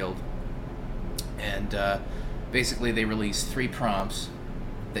Writers Guild, and basically they release 3 prompts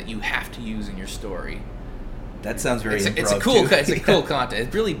that you have to use in your story. That sounds very. It's a cool content.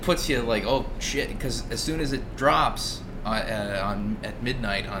 It really puts you like, oh shit, because as soon as it drops at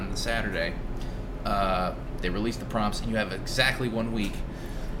midnight on the Saturday, they release the prompts, and you have exactly 1 week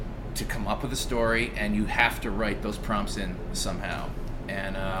to come up with a story, and you have to write those prompts in somehow.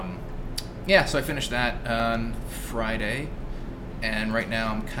 And so I finished that on Friday, and right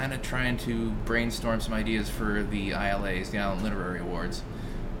now I'm kind of trying to brainstorm some ideas for the ILAs, the Island Literary Awards,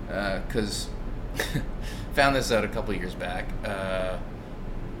 because found this out a couple years back.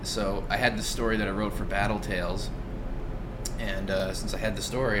 So I had this story that I wrote for Battle Tales, and since I had the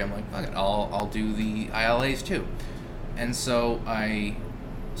story, I'm like, fuck it, I'll do the ILAs too. And so I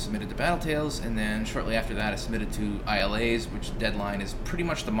submitted to Battle Tales, and then shortly after that I submitted to ILAs, which deadline is pretty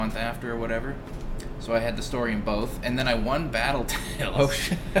much the month after or whatever. So I had the story in both, and then I won Battle Tales. Oh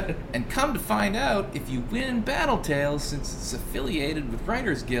shit. And come to find out, if you win Battle Tales, since it's affiliated with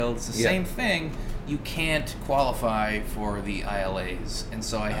Writers Guild, it's the same thing, you can't qualify for the ILAs. And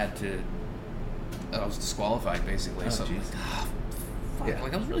so I was disqualified basically. Fuck.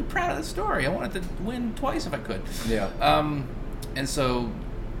 Like I was really proud of the story. I wanted to win twice if I could. Yeah. And so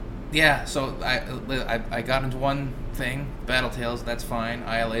I got into one thing, Battle Tales, that's fine.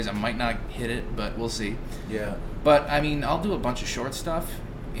 ILAs, I might not hit it, but we'll see. Yeah. But I mean, I'll do a bunch of short stuff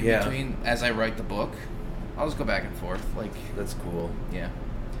in between as I write the book. I'll just go back and forth. Like, that's cool. Yeah.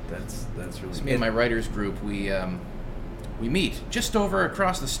 That's really. So me and my writers group, we meet just over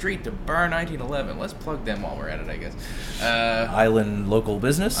across the street to Bar 1911. Let's plug them while we're at it, I guess. Island Local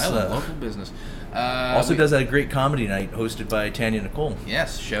Business. Local Business. Also does a great comedy night hosted by Tanya Nicole.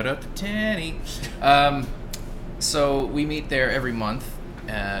 Yes, shout out to Tanny. So we meet there every month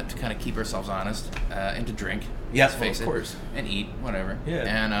to kind of keep ourselves honest and to drink. Yeah, of course. And eat, whatever.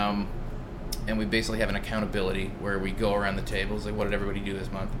 Yeah. And we basically have an accountability where we go around the tables, like, what did everybody do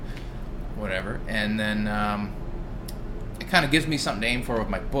this month? Whatever. And then it kind of gives me something to aim for with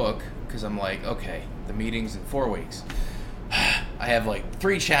my book, because I'm like, okay, the meeting's in 4 weeks. I have like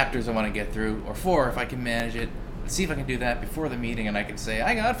 3 chapters I want to get through, or 4 if I can manage it. Let's see if I can do that before the meeting, and I can say,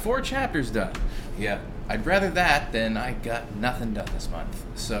 I got 4 chapters done. Yeah. I'd rather that than I got nothing done this month.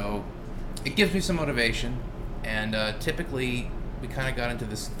 So it gives me some motivation, and typically we kind of got into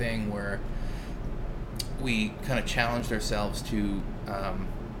this thing where we kind of challenged ourselves to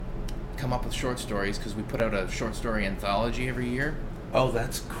come up with short stories, because we put out a short story anthology every year. Oh,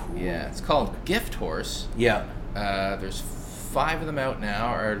 that's cool. Yeah, it's called Gift Horse. Yeah. There's 5 of them out now.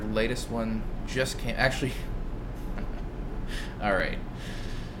 Our latest one just came. Actually, all right.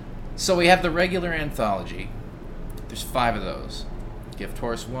 So we have the regular anthology. There's 5 of those. Gift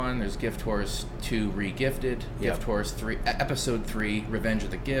Horse 1, there's Gift Horse 2, Re-Gifted. Gift Horse 3, Episode 3, Revenge of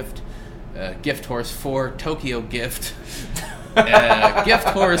the Gift. Gift Horse 4, Tokyo Gift. Gift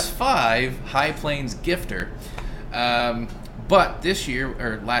Horse 5, High Plains Gifter. But this year,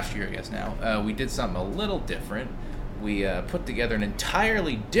 or last year I guess now, we did something a little different. We put together an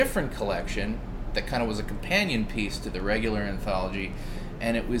entirely different collection that kind of was a companion piece to the regular anthology,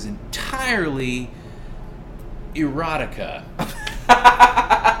 and it was entirely erotica.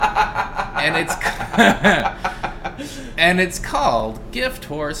 and it's called Gift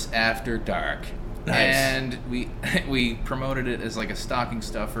Horse After Dark. Nice. And we promoted it as like a stocking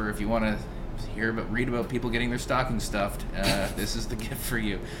stuffer. If you want to read about people getting their stocking stuffed, this is the gift for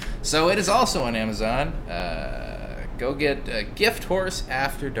you. So it is also on Amazon. Go get Gift Horse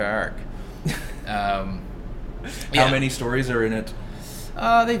After Dark. How many stories are in it?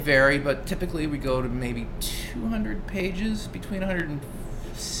 They vary, but typically we go to maybe 200 pages, between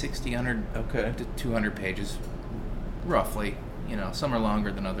 160 to 200 pages, roughly. You know, some are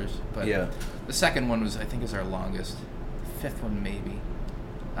longer than others, but the second one I think is our longest. The 5th one maybe.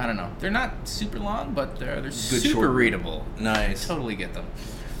 I don't know. They're not super long, but they're super readable. Nice. Totally get them.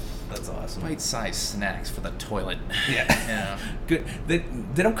 That's awesome. Bite-sized snacks for the toilet. Yeah. Good. They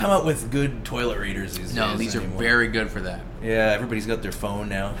don't come out with good toilet readers these days. No, these are very good for that. Yeah, everybody's got their phone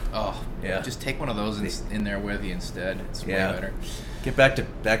now. Oh, yeah. Just take one of those in there with you instead. It's way better. Get back to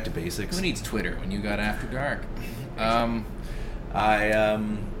basics. Who needs Twitter when you got After Dark?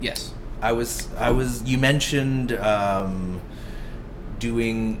 Yes. I was. You mentioned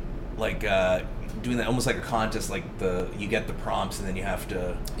doing that almost like a contest, like you get the prompts and then you have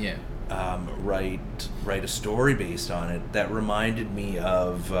to write a story based on it. That reminded me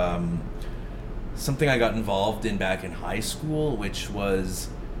of something I got involved in back in high school, which was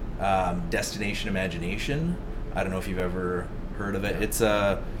Destination Imagination. I don't know if you've ever heard of it. It's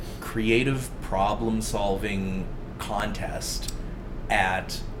a creative problem solving contest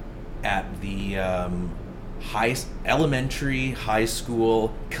at the elementary, high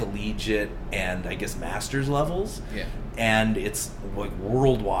school, collegiate, and I guess master's levels. Yeah. And it's like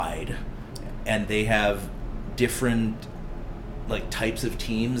worldwide, and they have different like types of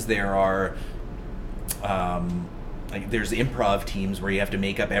teams. There are there's improv teams where you have to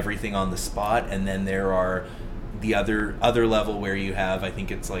make up everything on the spot, and then there are the other level where you have, I think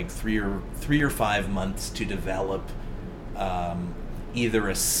it's like 3 or 5 months to develop either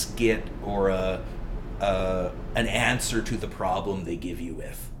a skit or an answer to the problem they give you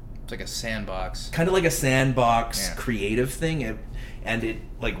with. It's like a sandbox. Kind of like a sandbox creative thing, and it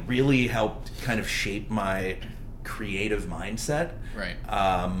like really helped kind of shape my creative mindset. Right.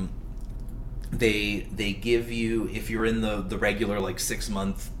 They give you, if you're in the regular like 6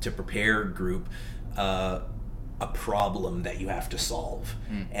 month to prepare group, a problem that you have to solve,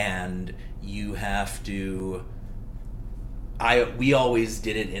 and you have to. We always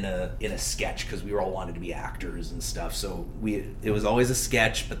did it in a sketch because we were all wanted to be actors and stuff. So it was always a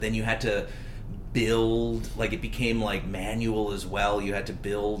sketch, but then you had to build, like it became like manual as well. You had to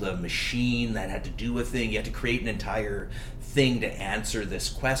build a machine that had to do a thing. You had to create an entire thing to answer this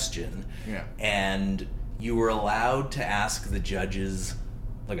question. Yeah. And you were allowed to ask the judges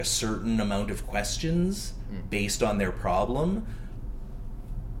like a certain amount of questions based on their problem,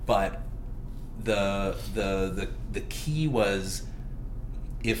 but the key was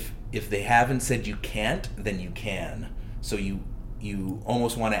if they haven't said you can't, then you can. So you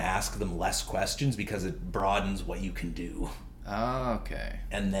almost want to ask them less questions because it broadens what you can do. Oh, okay.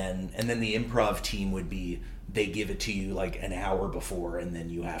 And then the improv team would be, they give it to you like an hour before, and then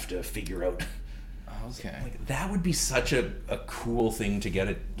you have to figure out. Okay. Like, that would be such a cool thing to get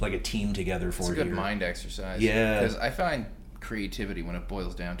a team together for. It's a good mind exercise. Yeah. Because I find creativity, when it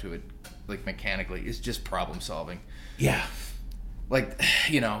boils down to it, like mechanically, is just problem solving. Yeah. Like,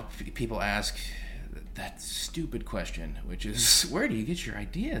 you know, people ask that stupid question, which is, where do you get your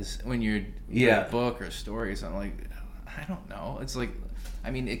ideas when you're doing a book or a story or something? Like, I don't know. It's like,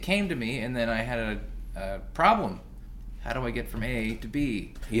 I mean, it came to me, and then I had a problem. How do I get from A to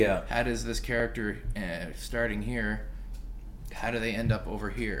B? Yeah. How does this character, starting here, how do they end up over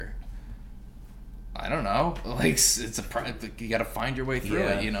here? I don't know. Like it's you got to find your way through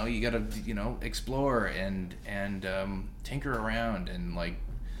it. You know, you got to explore and tinker around and like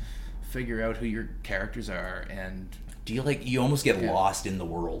figure out who your characters are. And do you almost get lost in the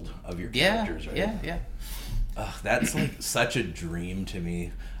world of your characters, right? Yeah. That's like such a dream to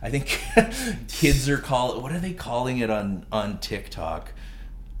me. I think kids are what are they calling it on TikTok?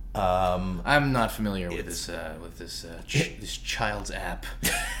 I'm not familiar with this child's app.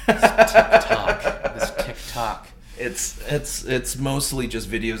 This TikTok. It's mostly just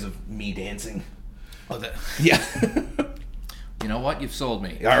videos of me dancing. Oh, that. Yeah. You know what? You've sold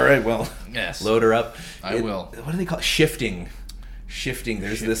me. All right. Well. Yes. Load her up. I will. What do they call it? Shifting?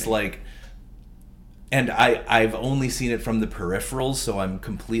 There's this like. And I've only seen it from the peripherals, so I'm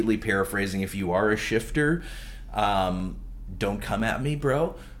completely paraphrasing. If you are a shifter, don't come at me,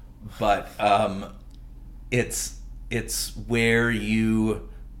 bro. But it's where you,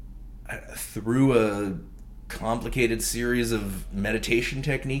 through a complicated series of meditation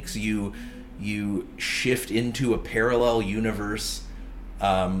techniques, you shift into a parallel universe,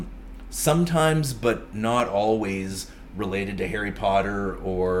 sometimes but not always related to Harry Potter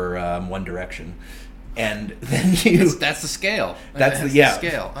or One Direction. And then that's the scale. That's the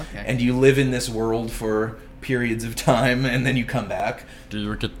scale. Okay. And you live in this world for periods of time, and then you come back. Do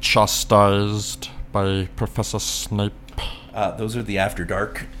you get chastised by Professor Snape? Those are the After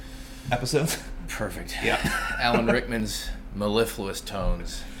Dark episodes. Perfect. Yeah. Alan Rickman's mellifluous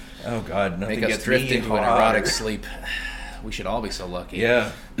tones. Oh God, nothing make us gets drift me into an erotic sleep. We should all be so lucky.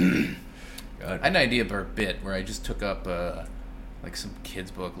 Yeah. God. I had an idea for a bit where I just took up like some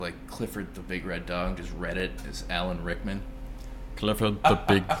kid's book, like Clifford the Big Red Dog, just read it as Alan Rickman. Clifford the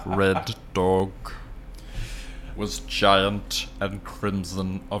Big Red Dog was giant and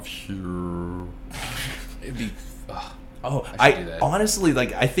crimson of hue. It'd be. I honestly,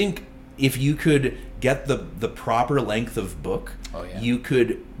 like, I think if you could get the proper length of book, you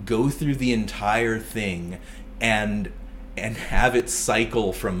could go through the entire thing and have it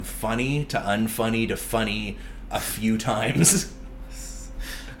cycle from funny to unfunny to funny a few times.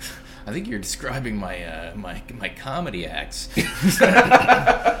 I think you're describing my my comedy acts.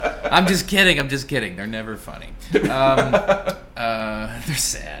 I'm just kidding. They're never funny. They're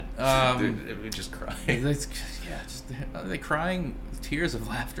sad. They're just crying. Are they crying tears of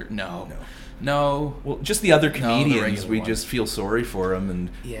laughter? No. Well, just the other comedians, we ones. just feel sorry for them, and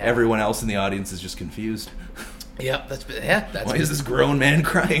everyone else in the audience is just confused. Yep, that's why is this grown man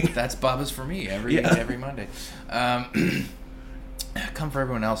crying? That's Bubba's for me every Monday. Come for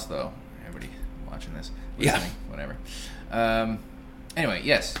everyone else though. Everybody watching this, listening, whatever. Anyway,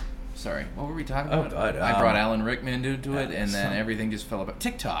 yes. Sorry, what were we talking about? God, I brought Alan Rickman into it, and then everything just fell apart.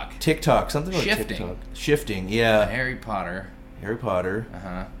 TikTok, something about shifting. Shifting, yeah. Harry Potter.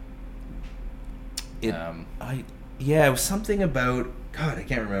 Uh-huh. It was something about, God, I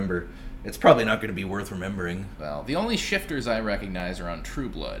can't remember. It's probably not going to be worth remembering. Well, the only shifters I recognize are on True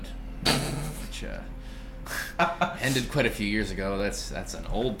Blood, which ended quite a few years ago. That's an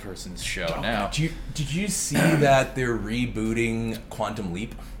old person's show now. Did you see that they're rebooting Quantum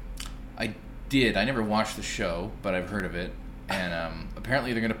Leap? I did. I never watched the show, but I've heard of it. And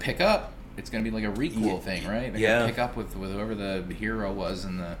apparently they're going to pick up. It's going to be like a requel thing, right? They're going to pick up with whoever the hero was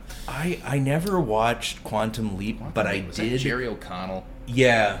in the... I never watched Quantum Leap, but I was did... that Jerry O'Connell?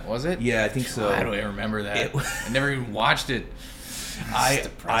 Yeah. Was it? Yeah, I think so. I don't even remember that. I never even watched it.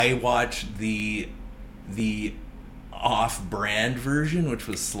 I watched the off-brand version, which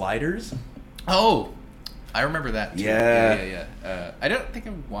was Sliders. Oh, I remember that too. Yeah. I don't think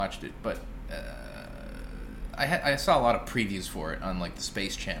I watched it, but I saw a lot of previews for it on like the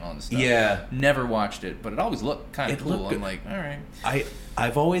Space Channel and stuff. Yeah. Never watched it, but it always looked kind of cool. I'm like, all right.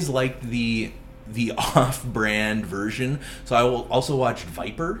 I've always liked the off-brand version, so I will also watch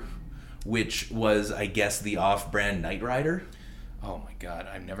Viper, which was, I guess, the off-brand Knight Rider. Oh my God,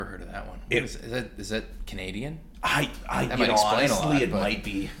 I've never heard of that one. Is that Canadian? That might explain honestly, a lot. It might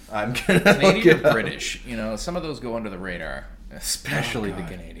be. I'm gonna Canadian or British. You know, some of those go under the radar, especially the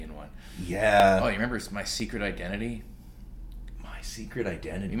Canadian one. Yeah. Oh, you remember My Secret Identity? My Secret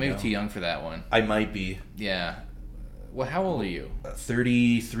Identity. You may be too young for that one. I might be. Yeah. Well, how old are you?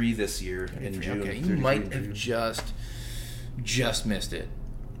 33 this year in June. Okay, you might have just missed it.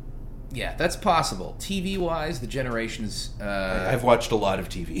 Yeah, that's possible. TV-wise, the generations... I've watched a lot of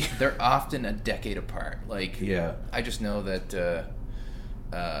TV. They're often a decade apart. Like, yeah. I just know that,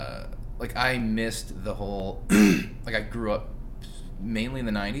 like, I missed the whole... like, I grew up mainly in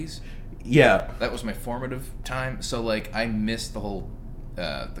the 90s. Yeah. That was my formative time. So, like, I missed the whole,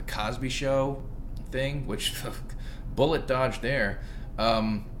 the Cosby Show thing, which, bullet dodge there.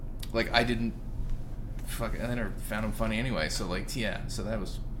 Like, I didn't I never found him funny anyway. So like, yeah, so that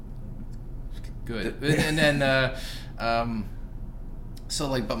was good. And then, so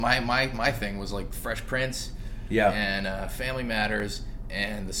like, but my thing was like Fresh Prince, and Family Matters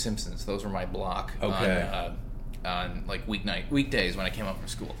and The Simpsons. Those were my block. Okay. On like weekdays when I came home from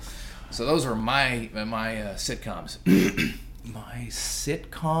school. So those were my sitcoms. My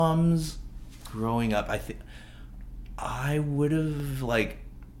sitcoms growing up, I think I would have like,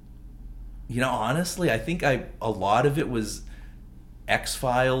 honestly, I think a lot of it was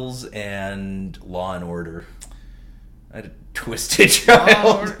X-Files and Law and Order. I had a twisted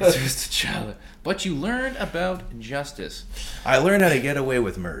child. Twisted child. But you learned about justice. I learned how to get away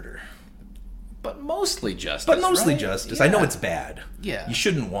with murder. But mostly justice. Right? Yeah. I know it's bad. Yeah. You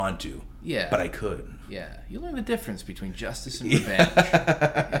shouldn't want to. Yeah. But I could. Yeah. You learn the difference between justice and revenge.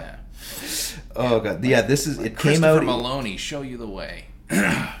 Yeah. Oh, God. Yeah, this is... It came Christopher out... Maloney, show you the way.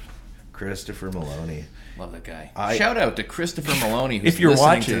 Christopher Maloney. Love that guy. Shout out to Christopher Maloney, who's if you're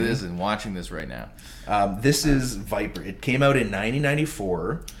listening to this and watching this right now. This is Viper. It came out in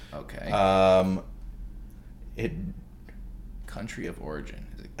 1994. Okay. Country of origin.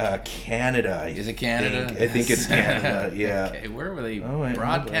 Canada. Is it Canada? I think it's Canada, yeah. Okay, where were they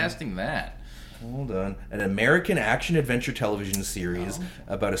broadcasting that? Hold on. An American action-adventure television series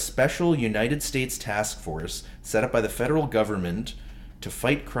about a special United States task force set up by the federal government to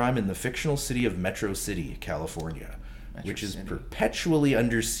fight crime in the fictional city of Metro City, California, which is perpetually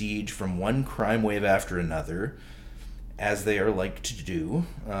under siege from one crime wave after another, as they are like to do.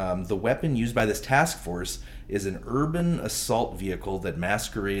 The weapon used by this task force is an urban assault vehicle that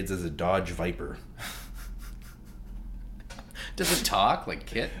masquerades as a Dodge Viper. Does it talk like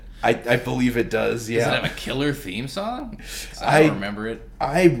Kit? I believe it does, yeah. Does it have a killer theme song? I don't remember it.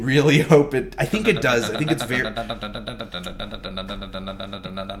 I really hope it... I think it does. I think it's very...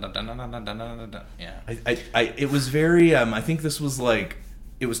 Yeah. It was very... I think this was like...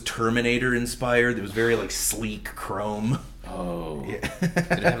 It was Terminator inspired. It was very like sleek chrome. Oh. Yeah. Did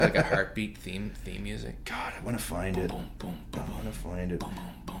it have like a heartbeat theme music? God, I want to find it. Boom, boom, boom, I want to find it. boom,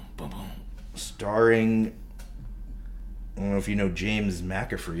 boom, boom, boom. Starring... I don't know if you know James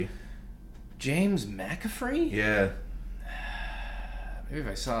McAfee. James McAfee? Yeah. Maybe if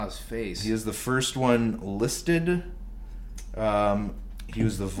I saw his face. He is the first one listed. He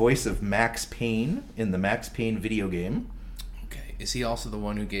was the voice of Max Payne in the Max Payne video game. Okay. Is he also the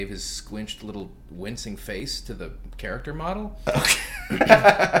one who gave his squinched little wincing face to the character model? Okay.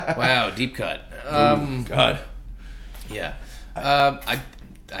 Wow, deep cut. God. Yeah.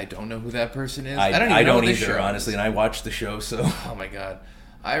 I don't know who that person is. I don't even know don't this either, show honestly, and I watched the show, so... Oh my God.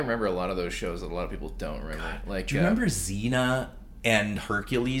 I remember a lot of those shows that a lot of people don't remember. Like, do you remember Xena and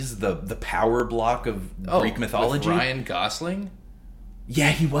Hercules, the power block of Greek mythology? With Ryan Gosling? Yeah,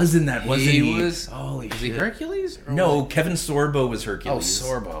 he was in that, wasn't he? He was... Holy shit. Was he Hercules? No, Kevin Sorbo was Hercules. Oh,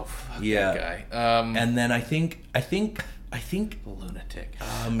 Sorbo. Fuck yeah. That guy. And then I think lunatic.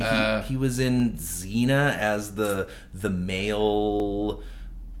 He was in Xena as the male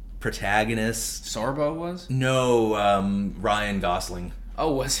protagonist. Sorbo was? No, Ryan Gosling.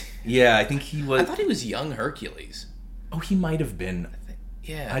 Oh, was he? Yeah, I think he was. I thought he was young Hercules. Oh, he might have been.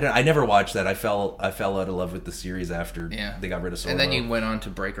 Yeah. I never watched that. I fell out of love with the series after they got rid of Sorbo. And then you went on to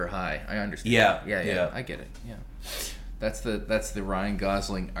Breaker High. I understand. Yeah. I get it. Yeah. That's the Ryan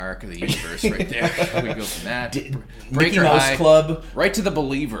Gosling arc of the universe right there. We go from that Mickey Mouse Club right to The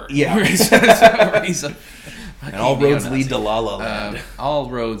Believer. Yeah. Where he's and all roads lead to La La Land. All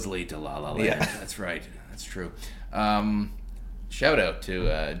roads lead to La La Land. Yeah. That's right. That's true. Shout out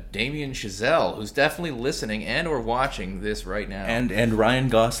to Damien Chazelle, who's definitely listening and or watching this right now. And Ryan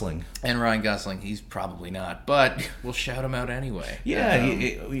Gosling. And Ryan Gosling, he's probably not, but we'll shout him out anyway. Yeah,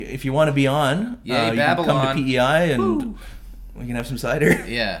 if you want to be on, you can come to PEI and we can have some cider.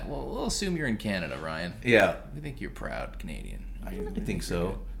 Yeah, well, we'll assume you're in Canada, Ryan. Yeah. We think you're proud Canadian. I think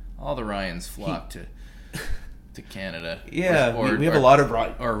so. All the Ryans flock to Canada. Yeah, we have a lot of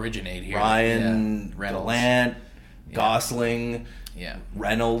or originate here. Ryan, Reynolds. Gallant, Gosling,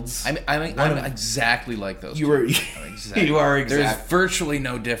 Reynolds. I'm exactly like those. You are exactly. There's virtually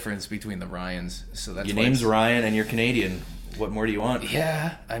no difference between the Ryans. So that's your name's Ryan and you're Canadian. What more do you want?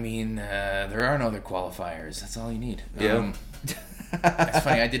 Yeah, I mean, there are no other qualifiers. That's all you need. Yeah. It's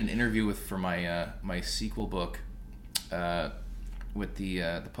funny. I did an interview for my my sequel book with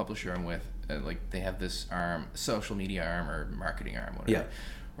the publisher I'm with. Like they have this arm, social media arm or marketing arm, whatever,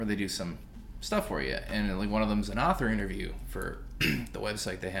 where they do some stuff for you, and like one of them's an author interview for the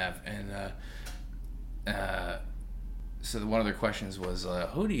website they have, and so one of their questions was,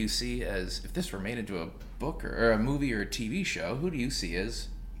 who do you see as, if this were made into a book or a movie or a TV show, who do you see as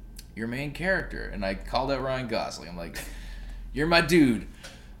your main character. And I called out Ryan Gosling. I'm like, you're my dude.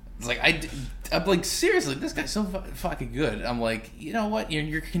 It's like, I'm like, seriously, this guy's so fucking good. I'm like, you know what?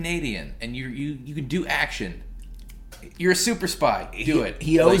 You're Canadian, and you can do action. You're a super spy. Do it.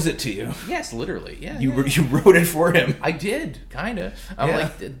 He owes it to you. Yes, literally. Yeah. You wrote it for him. I did, kind of. I'm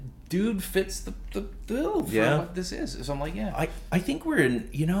like, the dude fits the bill for what this is. So I'm like, yeah. I think we're in,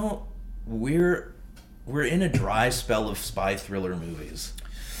 we're in a dry spell of spy thriller movies.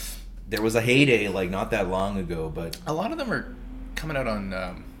 There was a heyday, like, not that long ago, but... A lot of them are coming out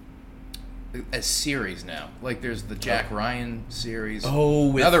on... as series now. Like there's the Jack Ryan series.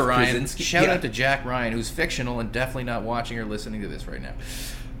 Oh, with another Ryan. Krasinski? Shout out to Jack Ryan, who's fictional and definitely not watching or listening to this right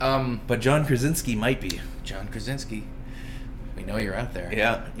now. But John Krasinski might be. John Krasinski. We know you're out there.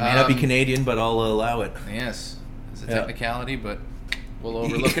 Yeah. You may not be Canadian, but I'll allow it. Yes. It's a technicality, but we'll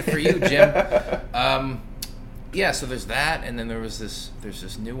overlook it for you, Jim. Yeah, so there's that, and then there's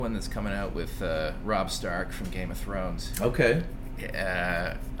this new one that's coming out with Robb Stark from Game of Thrones. Okay.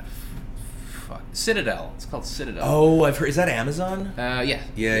 Citadel. It's called Citadel. Oh, I've heard. Is that Amazon? Yeah.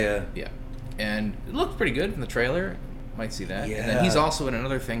 Yeah. And it looked pretty good from the trailer. Might see that. Yeah. And then he's also in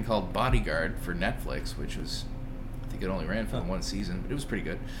another thing called Bodyguard for Netflix, which was, I think it only ran for one season, but it was pretty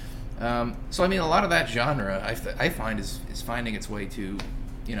good. So I mean, a lot of that genre I find is finding its way to,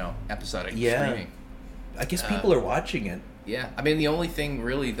 episodic streaming. I guess people are watching it. Yeah. I mean, the only thing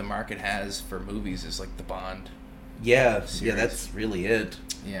really the market has for movies is like the Bond. Yeah. series. Yeah, that's really it.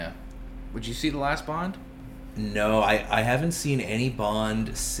 Yeah. Would you see the last Bond? No, I haven't seen any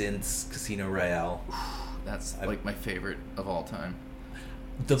Bond since Casino Royale. That's like my favorite of all time.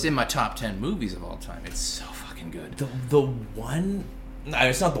 It's in my top 10 movies of all time. It's so fucking good. The one... No,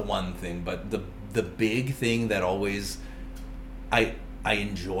 it's not the one thing, but the big thing that always I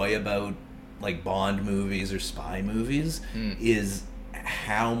enjoy about like Bond movies or spy movies is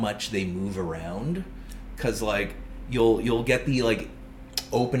how much they move around. Because like you'll get the like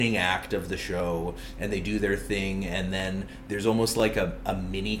opening act of the show and they do their thing, and then there's almost like a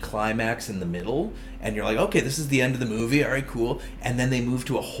mini climax in the middle, and you're like, okay, this is the end of the movie, all right, cool. And then they move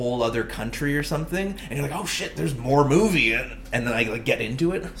to a whole other country or something, and you're like, oh shit, there's more movie, and then I like get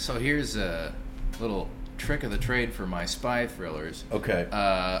into it. So here's a little trick of the trade for my spy thrillers. Okay.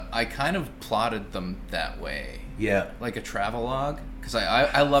 I kind of plotted them that way. Yeah. Like a travelogue, because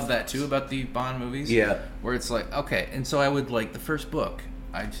I love that too about the Bond movies. Yeah. Where it's like, okay, and so I would like the first book.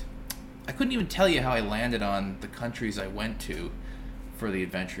 I couldn't even tell you how I landed on the countries I went to for the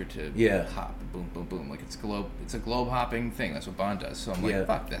adventure to hop, boom, boom, boom. Like it's a globe hopping thing. That's what Bond does. So I'm like,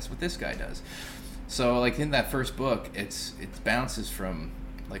 fuck, that's what this guy does. So like in that first book, it bounces from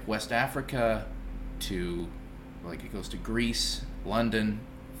like West Africa to like it goes to Greece, London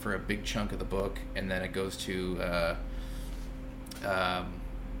for a big chunk of the book, and then it goes to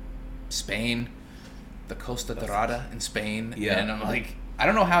Spain, the Costa Dorada in Spain. Yeah. And I'm like, I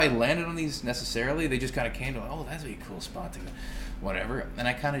don't know how I landed on these necessarily. They just kind of came to, oh, that's a cool spot to go, whatever. And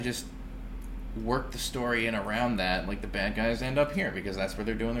I kind of just worked the story in around that. Like the bad guys end up here because that's where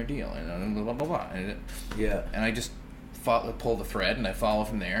they're doing their deal, and blah blah blah blah. And I just pull the thread and I follow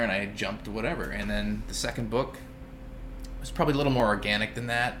from there, and I jump to whatever. And then the second book was probably a little more organic than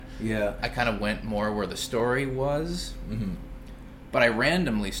that. Yeah. I kind of went more where the story was, but I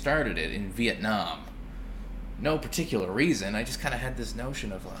randomly started it in Vietnam. No particular reason. I just kind of had this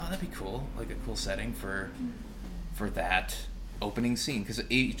notion of, oh, that'd be cool, like a cool setting for that opening scene, because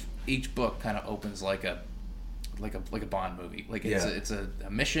each book kind of opens like a Bond movie. Like it's a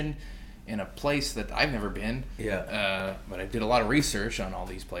mission in a place that I've never been. Yeah. But I did a lot of research on all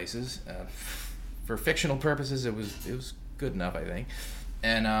these places. For fictional purposes, it was good enough, I think.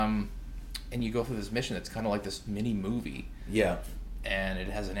 And you go through this mission that's kind of like this mini movie. Yeah. And it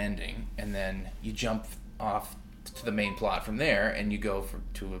has an ending, and then you jump off to the main plot from there, and you go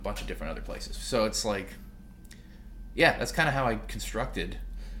to a bunch of different other places. So it's like, yeah, that's kind of how I constructed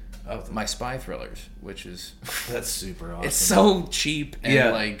my spy thrillers, which is that's super awesome. It's so cheap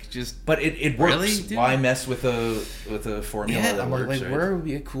and like just, but it works. Really, why mess with a formula that works? Like, right? where would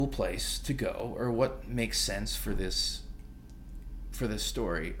be a cool place to go, or what makes sense for this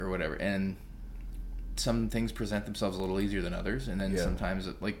story or whatever? And some things present themselves a little easier than others, and then sometimes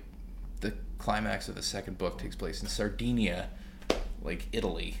like the climax of the second book takes place in Sardinia, like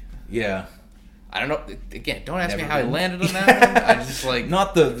Italy. Yeah. I don't know. Again, don't ask me how I landed on that one. I just like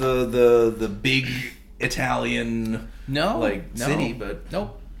not the big Italian city, but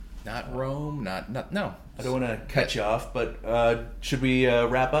nope, not Rome, not no. I don't want to cut you off, but should we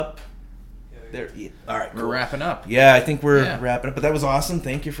wrap up? Yeah, we There. All right. We're wrapping up. Yeah, I think we're wrapping up. But that was awesome.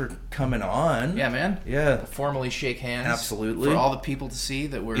 Thank you for coming on. Yeah, man. Yeah. We'll formally shake hands. Absolutely. For all the people to see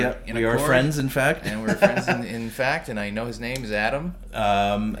that we're in we accord. are friends, in fact. And we're friends in fact. And I know his name is Adam.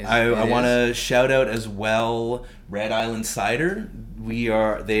 I want to shout out as well Red Island Cider.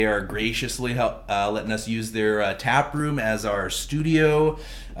 They are graciously letting us use their tap room as our studio.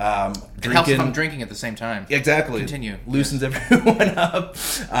 It helps if I'm drinking at the same time. Exactly. Continue. Loosens everyone up.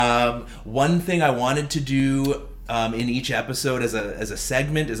 One thing I wanted to do in each episode as a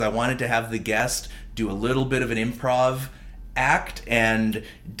segment is I wanted to have the guest do a little bit of an improv act and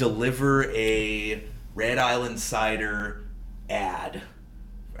deliver a Red Island Cider ad.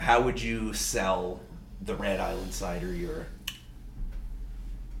 How would you sell the Red Island Cider you're...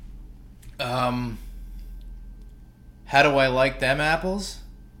 How do I like them apples?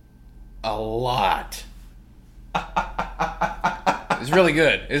 A lot. It's really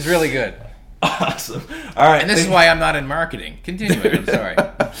good. It's really good. Awesome. All right. And this is why I'm not in marketing. Continue. I'm sorry. All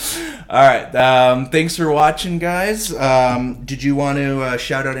right. Thanks for watching, guys. Did you want to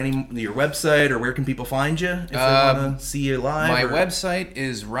shout out your website, or where can people find you if they want to see you live? My website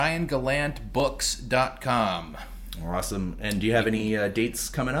is ryangallantbooks.com. Awesome. And do you have any dates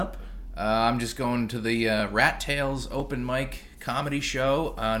coming up? I'm just going to the Rat Tails open mic comedy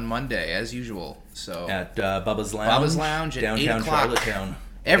show on Monday, as usual. So at Bubba's Lounge at downtown 8 o'clock. Charlottetown.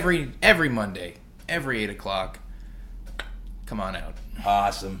 Every Monday, every 8 o'clock. Come on out.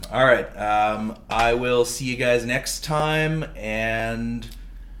 Awesome. All right. I will see you guys next time, and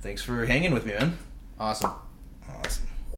thanks for hanging with me, man. Awesome.